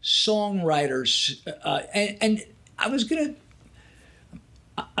 60s songwriters, and I was gonna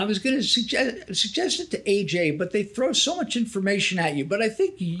suggest it to AJ, but they throw so much information at you. But I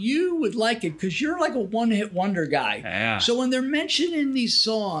think you would like it because you're like a one-hit wonder guy. Yeah. So when they're mentioning these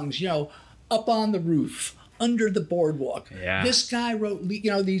songs, Up on the Roof, Under the Boardwalk. Yeah. This guy wrote,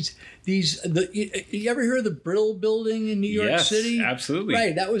 you ever hear of the Brill Building in New York City? Yes, absolutely.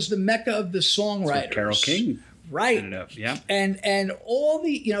 Right. That was the mecca of the songwriters. Carole King. Right. Ended up, yeah. And all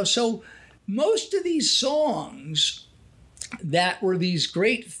the, so most of these songs that were these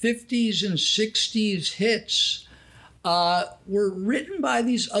great 50s and 60s hits were written by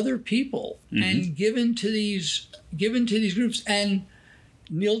these other people and given to these groups. And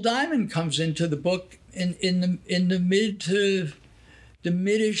Neil Diamond comes into the book in the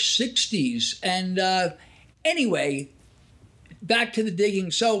mid-ish 60s. And anyway, back to the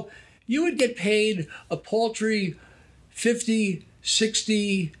digging. So you would get paid a paltry $50,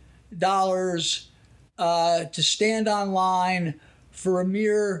 $60 to stand online for a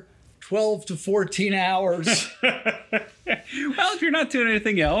mere 12 to 14 hours. Well, if you're not doing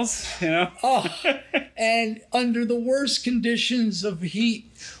anything else, And under the worst conditions of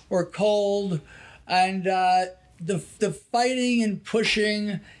heat or cold, and the fighting and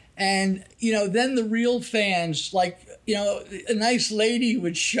pushing, and then the real fans, like a nice lady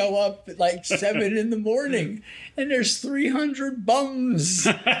would show up at like 7 in the morning, and there's 300 bums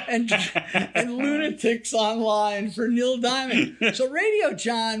and lunatics online for Neil Diamond. So Radio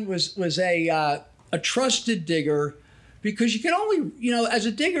John was a trusted digger, because you could only, as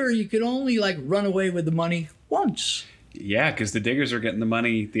a digger, you could only like run away with the money once. Yeah, because the diggers are getting the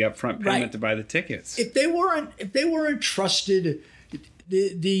money, the upfront payment to buy the tickets. If they weren't trusted,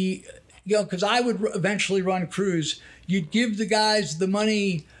 because I would eventually run crews, you'd give the guys the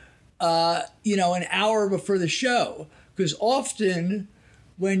money, an hour before the show, because often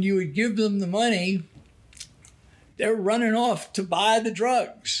when you would give them the money, they're running off to buy the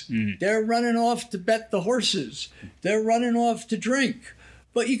drugs. They're running off to bet the horses. They're running off to drink.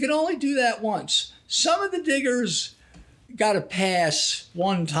 But you can only do that once. Some of the diggers got a pass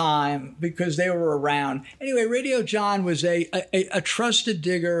one time because they were around. Anyway, Radio John was a trusted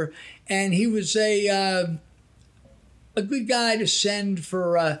digger, and he was a good guy to send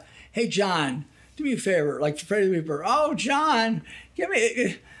for, hey, John, do me a favor, like Freddie Weaver. Oh, John, give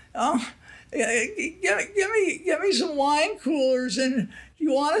me some wine coolers, and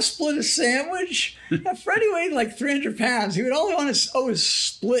you want to split a sandwich? Now, Freddie weighed like 300 pounds. He would only want to always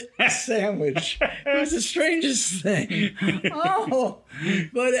split a sandwich. It was the strangest thing.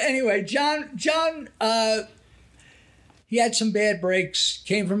 But anyway, John, he had some bad breaks,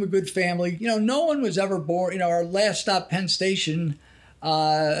 came from a good family. No one was ever born. Our Last Stop Penn Station,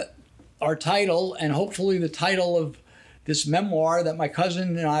 our title, and hopefully the title of this memoir that my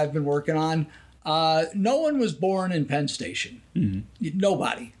cousin and I have been working on, no one was born in Penn Station.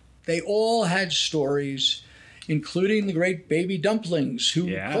 Nobody. They all had stories, including the great Baby Dumplings,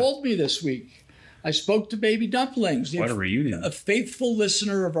 who called me this week. I spoke to Baby Dumplings. What a reunion. A faithful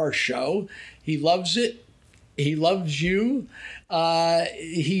listener of our show. He loves it. He loves you.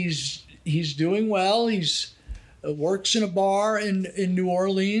 He's doing well. He's works in a bar in New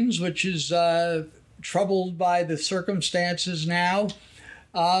Orleans, which is troubled by the circumstances now.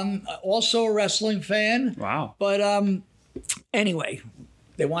 Also a wrestling fan. Wow. But anyway,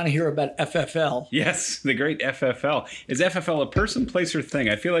 they want to hear about FFL. Yes, the great FFL. Is FFL a person, place, or thing?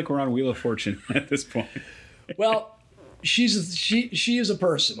 I feel like we're on Wheel of Fortune at this point. Well, she is a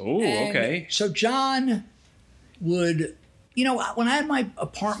person. Oh, okay. So John would, when I had my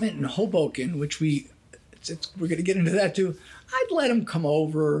apartment in Hoboken, which we're going to get into that too, I'd let him come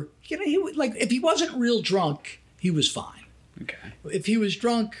over. He would, like, if he wasn't real drunk, he was fine. Okay. If he was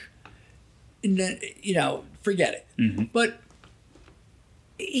drunk, forget it. But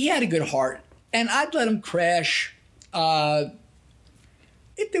he had a good heart, and I'd let him crash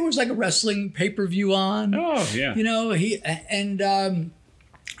if there was like a wrestling pay-per-view on. Oh, yeah.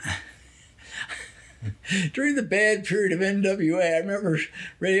 During the bad period of NWA, I remember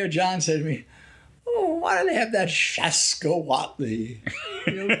Radio John said to me, "Oh, why do they have that Shaska Watley?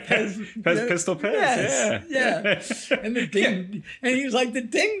 Pistol Pez, yeah. And the ding, and he was like, the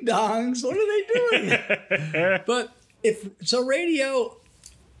ding dongs, what are they doing?" But Radio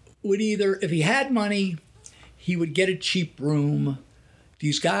would either, if he had money, he would get a cheap room.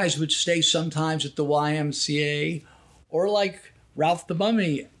 These guys would stay sometimes at the YMCA, or like Ralph the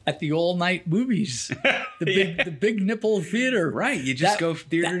Mummy at the all-night movies, the big nipple theater. Right, you just go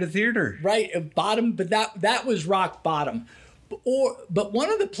theater to theater. Right, bottom, but that was rock bottom. But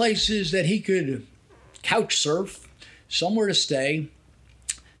one of the places that he could couch surf, somewhere to stay,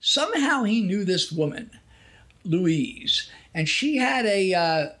 somehow he knew this woman, Louise, and she had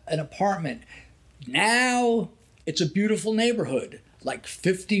an apartment. Now it's a beautiful neighborhood, like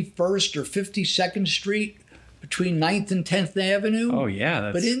 51st or 52nd Street between 9th and 10th Avenue. Oh,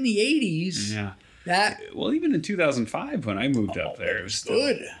 yeah. But in the 80s, well, even in 2005 when I moved up there, it was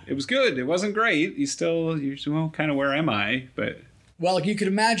good. It was good. It wasn't great. You're still, well, kind of where am I? But well, you could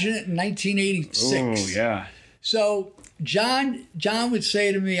imagine it in 1986. Oh, yeah. So John would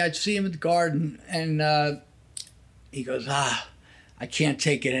say to me, I'd see him at the garden, and he goes, I can't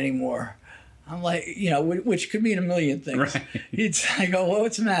take it anymore. I'm like, which could mean a million things. Right. I go, well,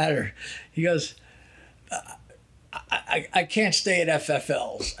 what's the matter? He goes, I can't stay at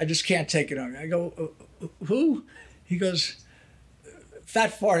FFLs. I just can't take it on. I go, who? He goes,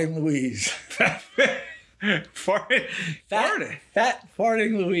 Fat Farting Louise. Fat Farting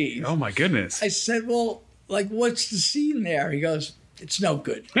Louise. Oh, my goodness. I said, well, like, what's the scene there? He goes, it's no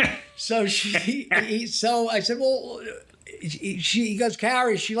good. So so I said, well, he goes,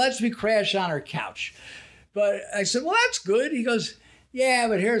 Cary, she lets me crash on her couch. But I said, well, that's good. He goes, yeah,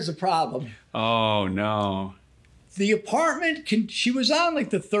 but here's the problem. Oh, no. The apartment, she was on like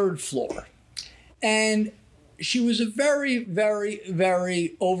the 3rd floor. And she was a very, very,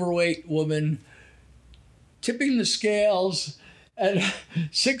 very overweight woman, tipping the scales at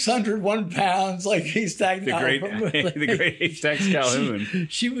 601 pounds, like he's tagged the great H-Tax Calhoun.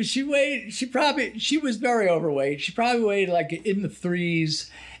 She was very overweight. She probably weighed like in the 3s.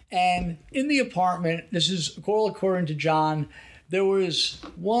 And in the apartment, this is all according to John, there was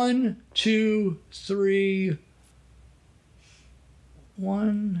 1, 2, 3.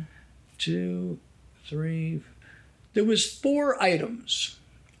 1, 2, 3. There was 4 items.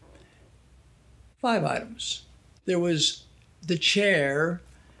 5 items. There was the chair,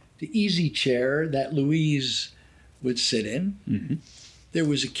 the easy chair that Louise would sit in. Mm-hmm. There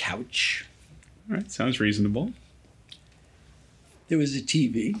was a couch. All right, sounds reasonable. There was a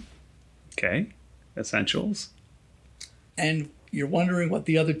TV. Okay, essentials. And you're wondering what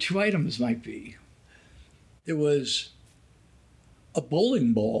the other 2 items might be. There was a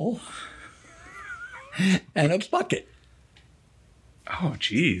bowling ball and a bucket. Oh,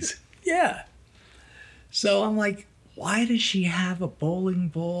 geez. Yeah. So I'm like, why does she have a bowling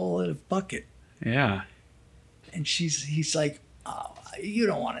ball and a bucket? Yeah. And he's like, oh, you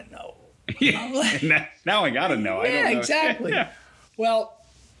don't want to know. Like, now I got to know. Yeah, I don't know. Exactly. Yeah. Well,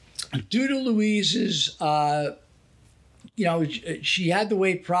 due to Louise's, she had the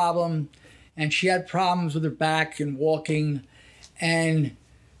weight problem, and she had problems with her back and walking, and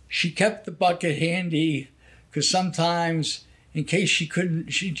she kept the bucket handy because sometimes, in case she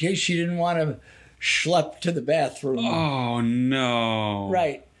didn't want to schlep to the bathroom. Oh, no.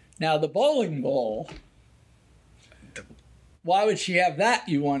 Right. Now, the bowling ball, why would she have that,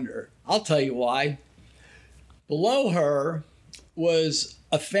 you wonder? I'll tell you why. Below her was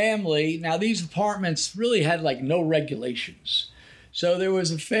a family. Now, these apartments really had like no regulations. So there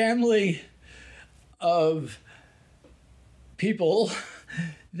was a family of people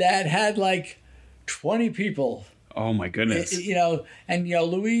that had like 20 people. Oh, my goodness.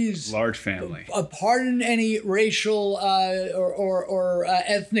 Louise. Large family. Pardon any racial or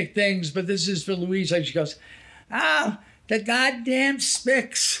ethnic things, but this is for Louise. Like she goes, the goddamn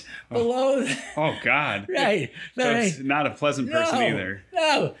spics below. Oh, God. Right. So it's not a pleasant person either.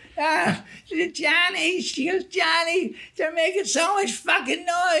 No. Johnny, she goes, Johnny, they're making so much fucking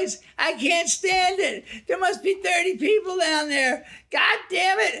noise. I can't stand it. There must be 30 people down there. God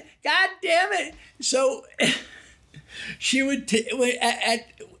damn it. God damn it. So she would,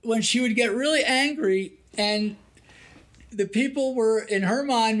 when she would get really angry and the people were, in her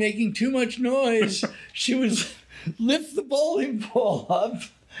mind, making too much noise, she would lift the bowling ball up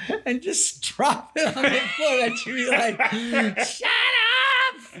and just drop it on the floor. And she'd be like,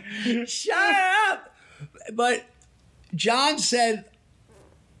 shut up. But John said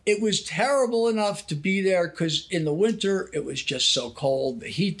it was terrible enough to be there because in the winter, it was just so cold. The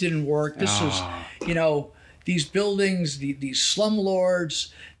heat didn't work. This was, these buildings, these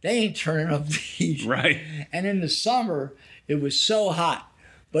slumlords, they ain't turning up the heat. Right. And in the summer, it was so hot.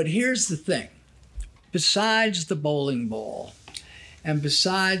 But here's the thing. Besides the bowling ball and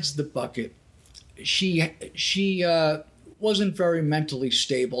besides the bucket, she wasn't very mentally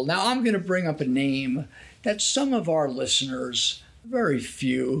stable. Now I'm going to bring up a name that some of our listeners, very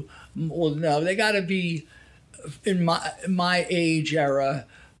few, will know. They got to be in my age era,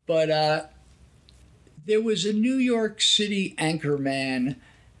 but there was a New York City anchorman.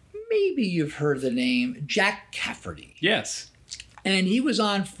 Maybe you've heard the name, Jack Cafferty. Yes. And he was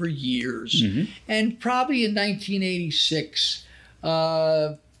on for years. Mm-hmm. And probably in 1986,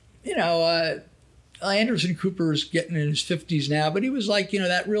 Anderson Cooper's getting in his 50s now, but he was like,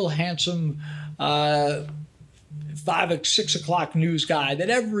 that real handsome 5 or 6 o'clock news guy that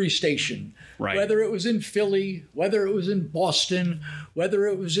every station, right, whether it was in Philly, whether it was in Boston, whether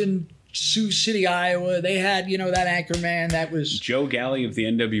it was in Sioux City, Iowa, they had, that anchor man that was Joe Galley of the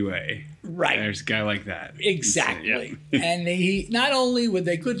NWA. Right. There's a guy like that. Exactly. And he, not only were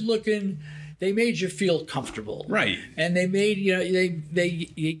they good looking, they made you feel comfortable. Right. And they made, they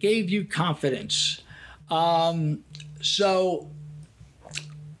gave you confidence. So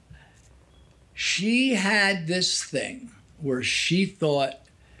she had this thing where she thought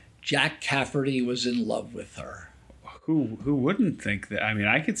Jack Cafferty was in love with her. Who wouldn't think that? I mean,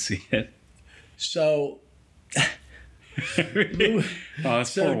 I could see it. So,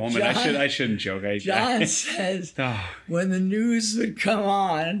 this poor woman. I shouldn't joke. John says when the news would come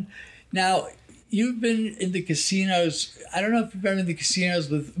on. Now, you've been in the casinos. I don't know if you've been in the casinos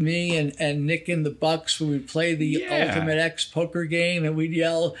with me and Nick and the Bucks when we play the Ultimate X poker game and we'd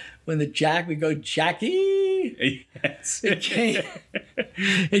yell when we'd go, Jackie. Yes.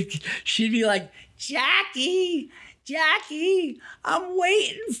 She'd be like, Jackie, I'm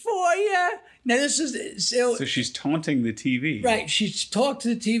waiting for you. Now this is so she's taunting the TV. Right. She's talked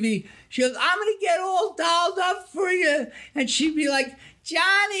to the TV. She goes, I'm gonna get all dolled up for you. And she'd be like,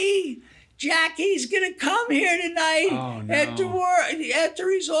 Johnny, Jackie's gonna come here tonight. Oh, no. After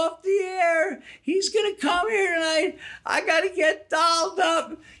he's off the air. He's gonna come here tonight. I gotta get dolled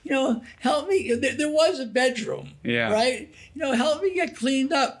up. Help me. There was a bedroom. Yeah. Right? Help me get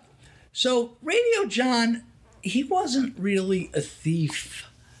cleaned up. So Radio John, he wasn't really a thief,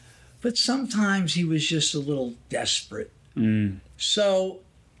 but sometimes he was just a little desperate. Mm. So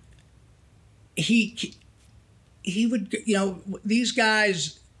he would, these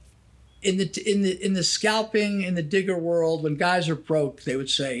guys in the scalping, in the digger world, when guys are broke, they would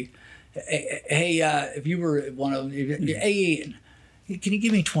say, hey, if you were one of them, hey, Ian, can you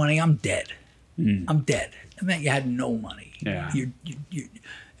give me 20? I'm dead. Mm. I'm dead. I meant you had no money. Yeah. You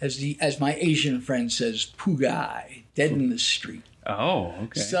as my Asian friend says, pugai, dead in the street. Oh,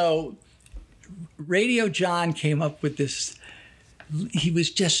 okay. So Radio John came up with this. He was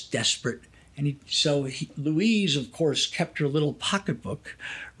just desperate. And Louise, of course, kept her little pocketbook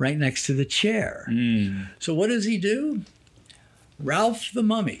right next to the chair. Mm. So what does he do? Ralph the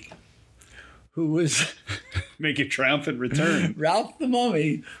Mummy, who was... Make a triumphant return. Ralph the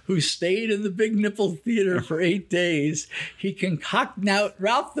Mummy, who stayed in the Big Nipple Theater for 8 days. He concocted... Now,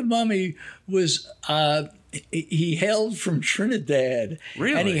 Ralph the Mummy was... he hailed from Trinidad.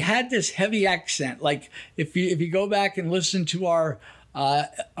 Really? And he had this heavy accent. Like, if you go back and listen to our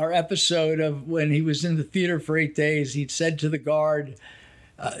episode of when he was in the theater for 8 days, he'd said to the guard...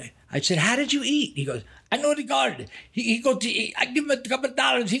 I said, how did you eat? He goes, I know the guard. He go to eat. I give him a couple of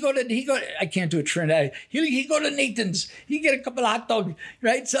dollars. He go. I can't do a Trinidad. He go to Nathan's. He get a couple of hot dogs,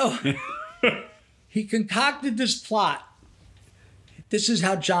 right? So he concocted this plot. This is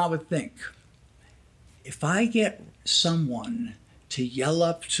how John would think. If I get someone to yell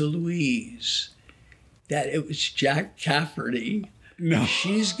up to Louise that it was Jack Cafferty, no,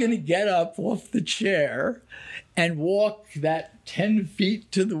 she's going to get up off the chair and walk that 10 feet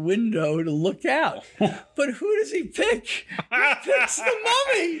to the window to look out. But who does he pick? He picks the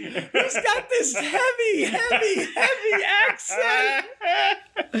Mummy, who's got this heavy accent.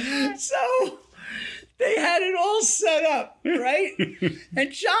 So they had it all set up, right?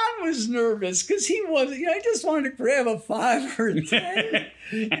 And John was nervous because he wasn't, he just wanted to grab a 5 or a 10.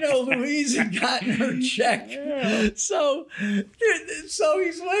 Louise had gotten her check. Yeah. So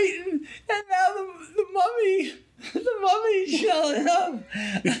he's waiting, and now the mummy's yelling up.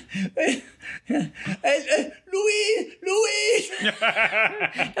 Louise!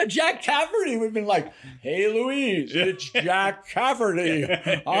 Now, Jack Cafferty would have been like, hey, Louise, it's Jack Cafferty.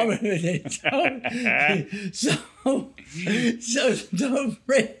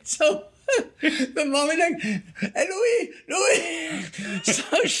 So the mummy like, hey, Louise.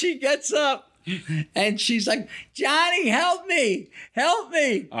 So she gets up and she's like, Johnny, help me.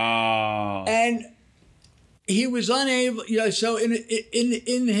 Oh. And he was unable, so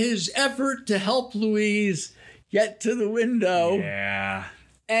in his effort to help Louise get to the window. Yeah.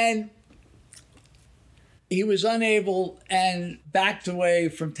 And he was unable and backed away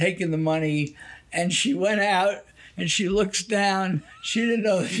from taking the money. And she went out and she looks down. She didn't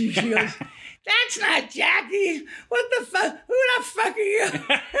know. She goes, "That's not Jackie. What the fuck? Who the fuck are you?"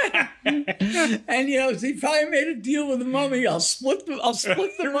 And he probably made a deal with the mummy. I'll split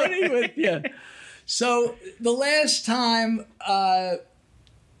the money with you. So the last time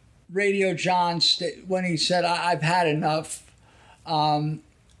Radio John, when he said, "I've had enough,"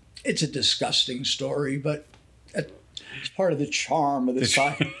 it's a disgusting story, but it's part of the charm of the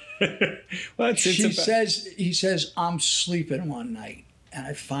song. Well, he says, "I'm sleeping one night, and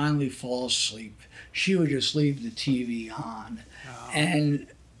I finally fall asleep." She would just leave the TV on. Oh. And,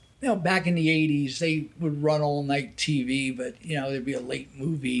 back in the 80s, they would run all-night TV, but, there'd be a late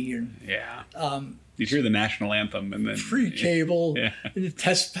movie. Yeah. You'd hear the national anthem. And then free cable. Yeah. And the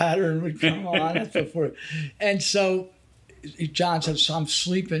test pattern would come on and so forth. And so John said, "So I'm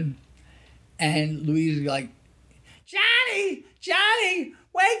sleeping." And Louise would be like, Johnny,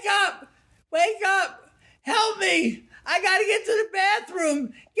 wake up, help me. I got to get to the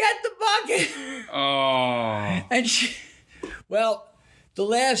bathroom. Get the bucket. Oh. And the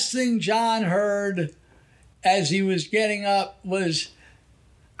last thing John heard as he was getting up was,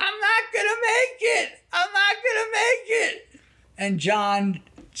 "I'm not going to make it. And John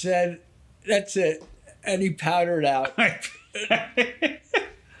said, "That's it." And he powdered out.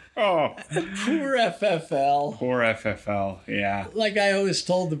 Oh. Poor FFL. Poor FFL, yeah. Like I always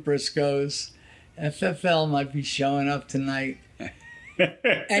told the Briscoes, FFL might be showing up tonight.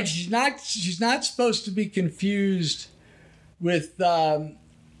 And she's not supposed to be confused with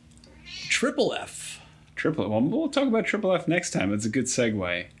Triple F. Well, we'll talk about Triple F next time. It's a good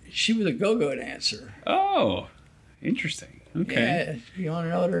segue. She was a go-go dancer. Oh, interesting. Okay. Yeah, you want to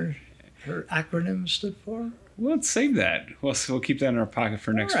know what her acronym stood for? Well, let's save that. We'll keep that in our pocket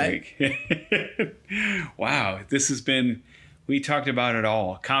for next week. Wow, this has been, we talked about it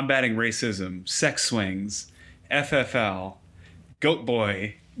all. Combating racism, sex swings, FFL, Goat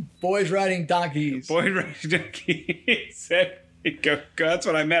Boy. Boys riding donkeys. That's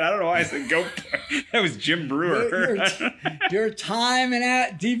what I meant. I don't know why I said Goat Boy. That was Jim Brewer. Your time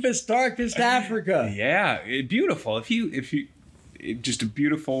in deepest, darkest Africa. Yeah, beautiful. If you, just a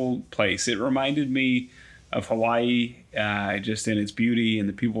beautiful place. It reminded me of Hawaii, just in its beauty, and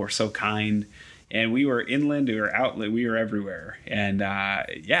the people were so kind. And we were inland, we were outlet, we were everywhere. And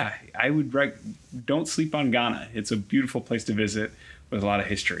I would don't sleep on Ghana. It's a beautiful place to visit with a lot of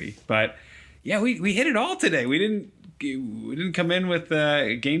history. But yeah, we hit it all today. We didn't come in with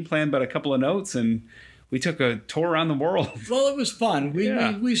a game plan, but a couple of notes, and we took a tour around the world. Well, it was fun.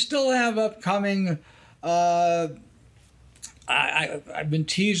 We still have upcoming. I've been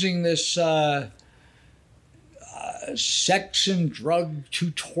teasing this. Sex and drug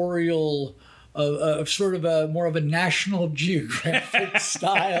tutorial of sort of more of a National Geographic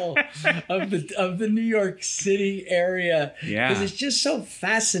style of the New York City area. Yeah, because it's just so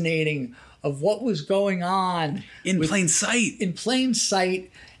fascinating of what was going on in plain sight. In plain sight,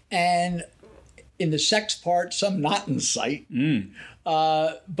 and in the sex part, some not in sight.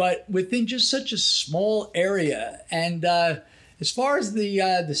 But within just such a small area. And as far as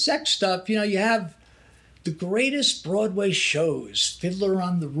the sex stuff, you have the greatest Broadway shows: Fiddler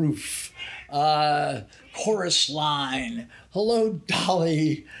on the Roof, Chorus Line, Hello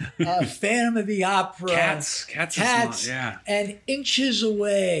Dolly, Phantom of the Opera, Cats, yeah. And inches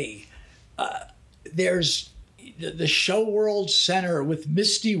away, there's the Show World Center with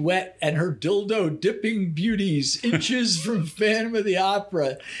Misty Wet and her dildo dipping beauties, inches from Phantom of the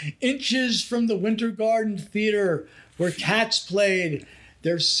Opera, inches from the Winter Garden Theater where Cats played.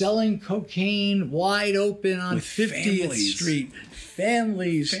 They're selling cocaine wide open on 50th Street.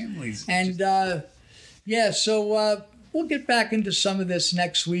 Families. And so we'll get back into some of this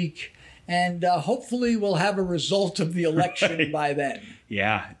next week. And hopefully we'll have a result of the election by then.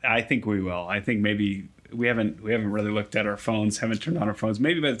 Yeah, I think we will. I think maybe we haven't really looked at our phones, haven't turned on our phones.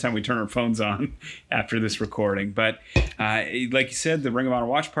 Maybe by the time we turn our phones on after this recording. But like you said, the Ring of Honor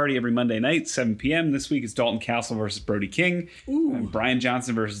Watch Party every Monday night, 7 p.m. This week it's Dalton Castle versus Brody King. Ooh. Brian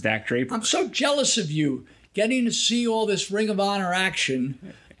Johnson versus Dak Draper. I'm so jealous of you getting to see all this Ring of Honor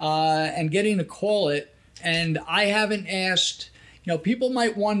action and getting to call it. And I haven't asked, people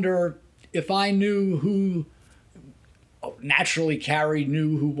might wonder if I knew who. Naturally, Cary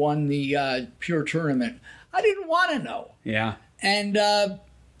knew who won the pure tournament. I didn't want to know. Yeah. And I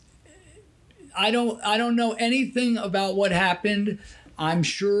don't know anything about what happened. I'm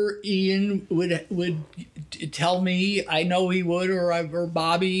sure Ian would tell me. I know he would, or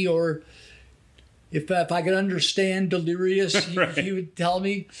Bobby, or if I could understand Delirious, he would tell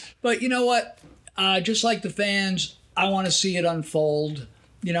me. But you know what? just like the fans, I want to see it unfold.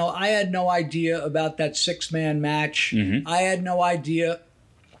 You know, I had no idea about that 6-man match. I had no idea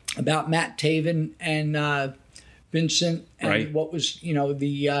about Matt Taven and Vincent and what was, you know,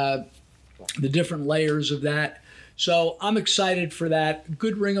 the different layers of that. So I'm excited for that.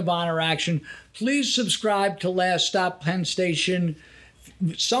 Good Ring of Honor action. Please subscribe to Last Stop Penn Station.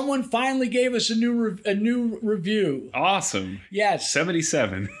 Someone finally gave us a new review. Awesome. Yes.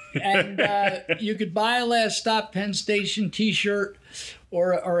 77. And you could buy a Last Stop Penn Station t-shirt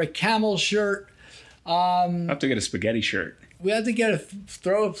or a camel shirt. I have to get a spaghetti shirt. We have to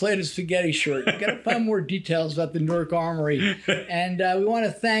throw a plate of spaghetti shirt. We've got to find more details about the Newark Armory. And we want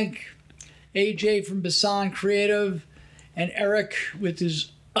to thank AJ from Basan Creative and Eric with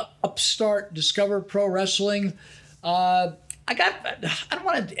his upstart Discover Pro Wrestling. I don't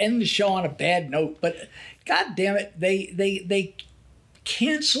want to end the show on a bad note, but God damn it, they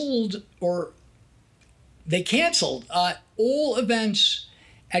canceled all events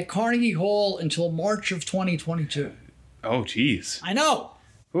at Carnegie Hall until March of 2022. Oh, geez. I know.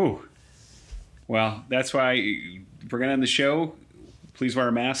 Ooh. Well, that's why if we're going to end the show, please wear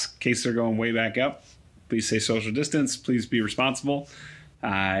a mask in case they're going way back up. Please stay social distance. Please be responsible.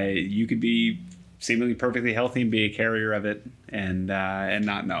 You could be seemingly perfectly healthy and be a carrier of it and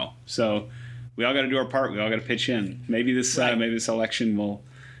not know. So we all got to do our part. We all got to pitch in. Maybe this election will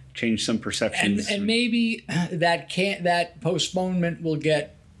change some perceptions. And maybe that postponement will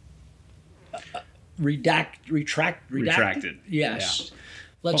get retracted. Yes. Yeah.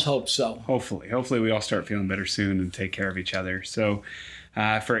 Let's hope so. Hopefully we all start feeling better soon and take care of each other. So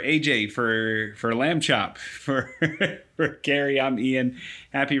for AJ, for Lamb Chop, for Cary, I'm Ian.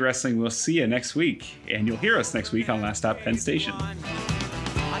 Happy wrestling. We'll see you next week. And you'll hear us next week on Last Stop Penn Station.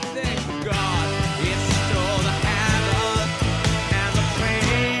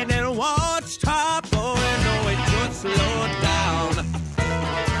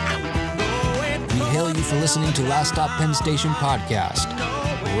 We hail you for listening to Last Stop Penn Station podcast.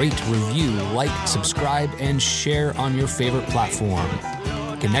 Rate, review, like, subscribe, and share on your favorite platform.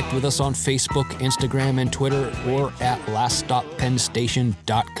 Connect with us on Facebook, Instagram, and Twitter, or at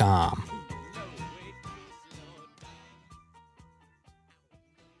laststoppennstation.com.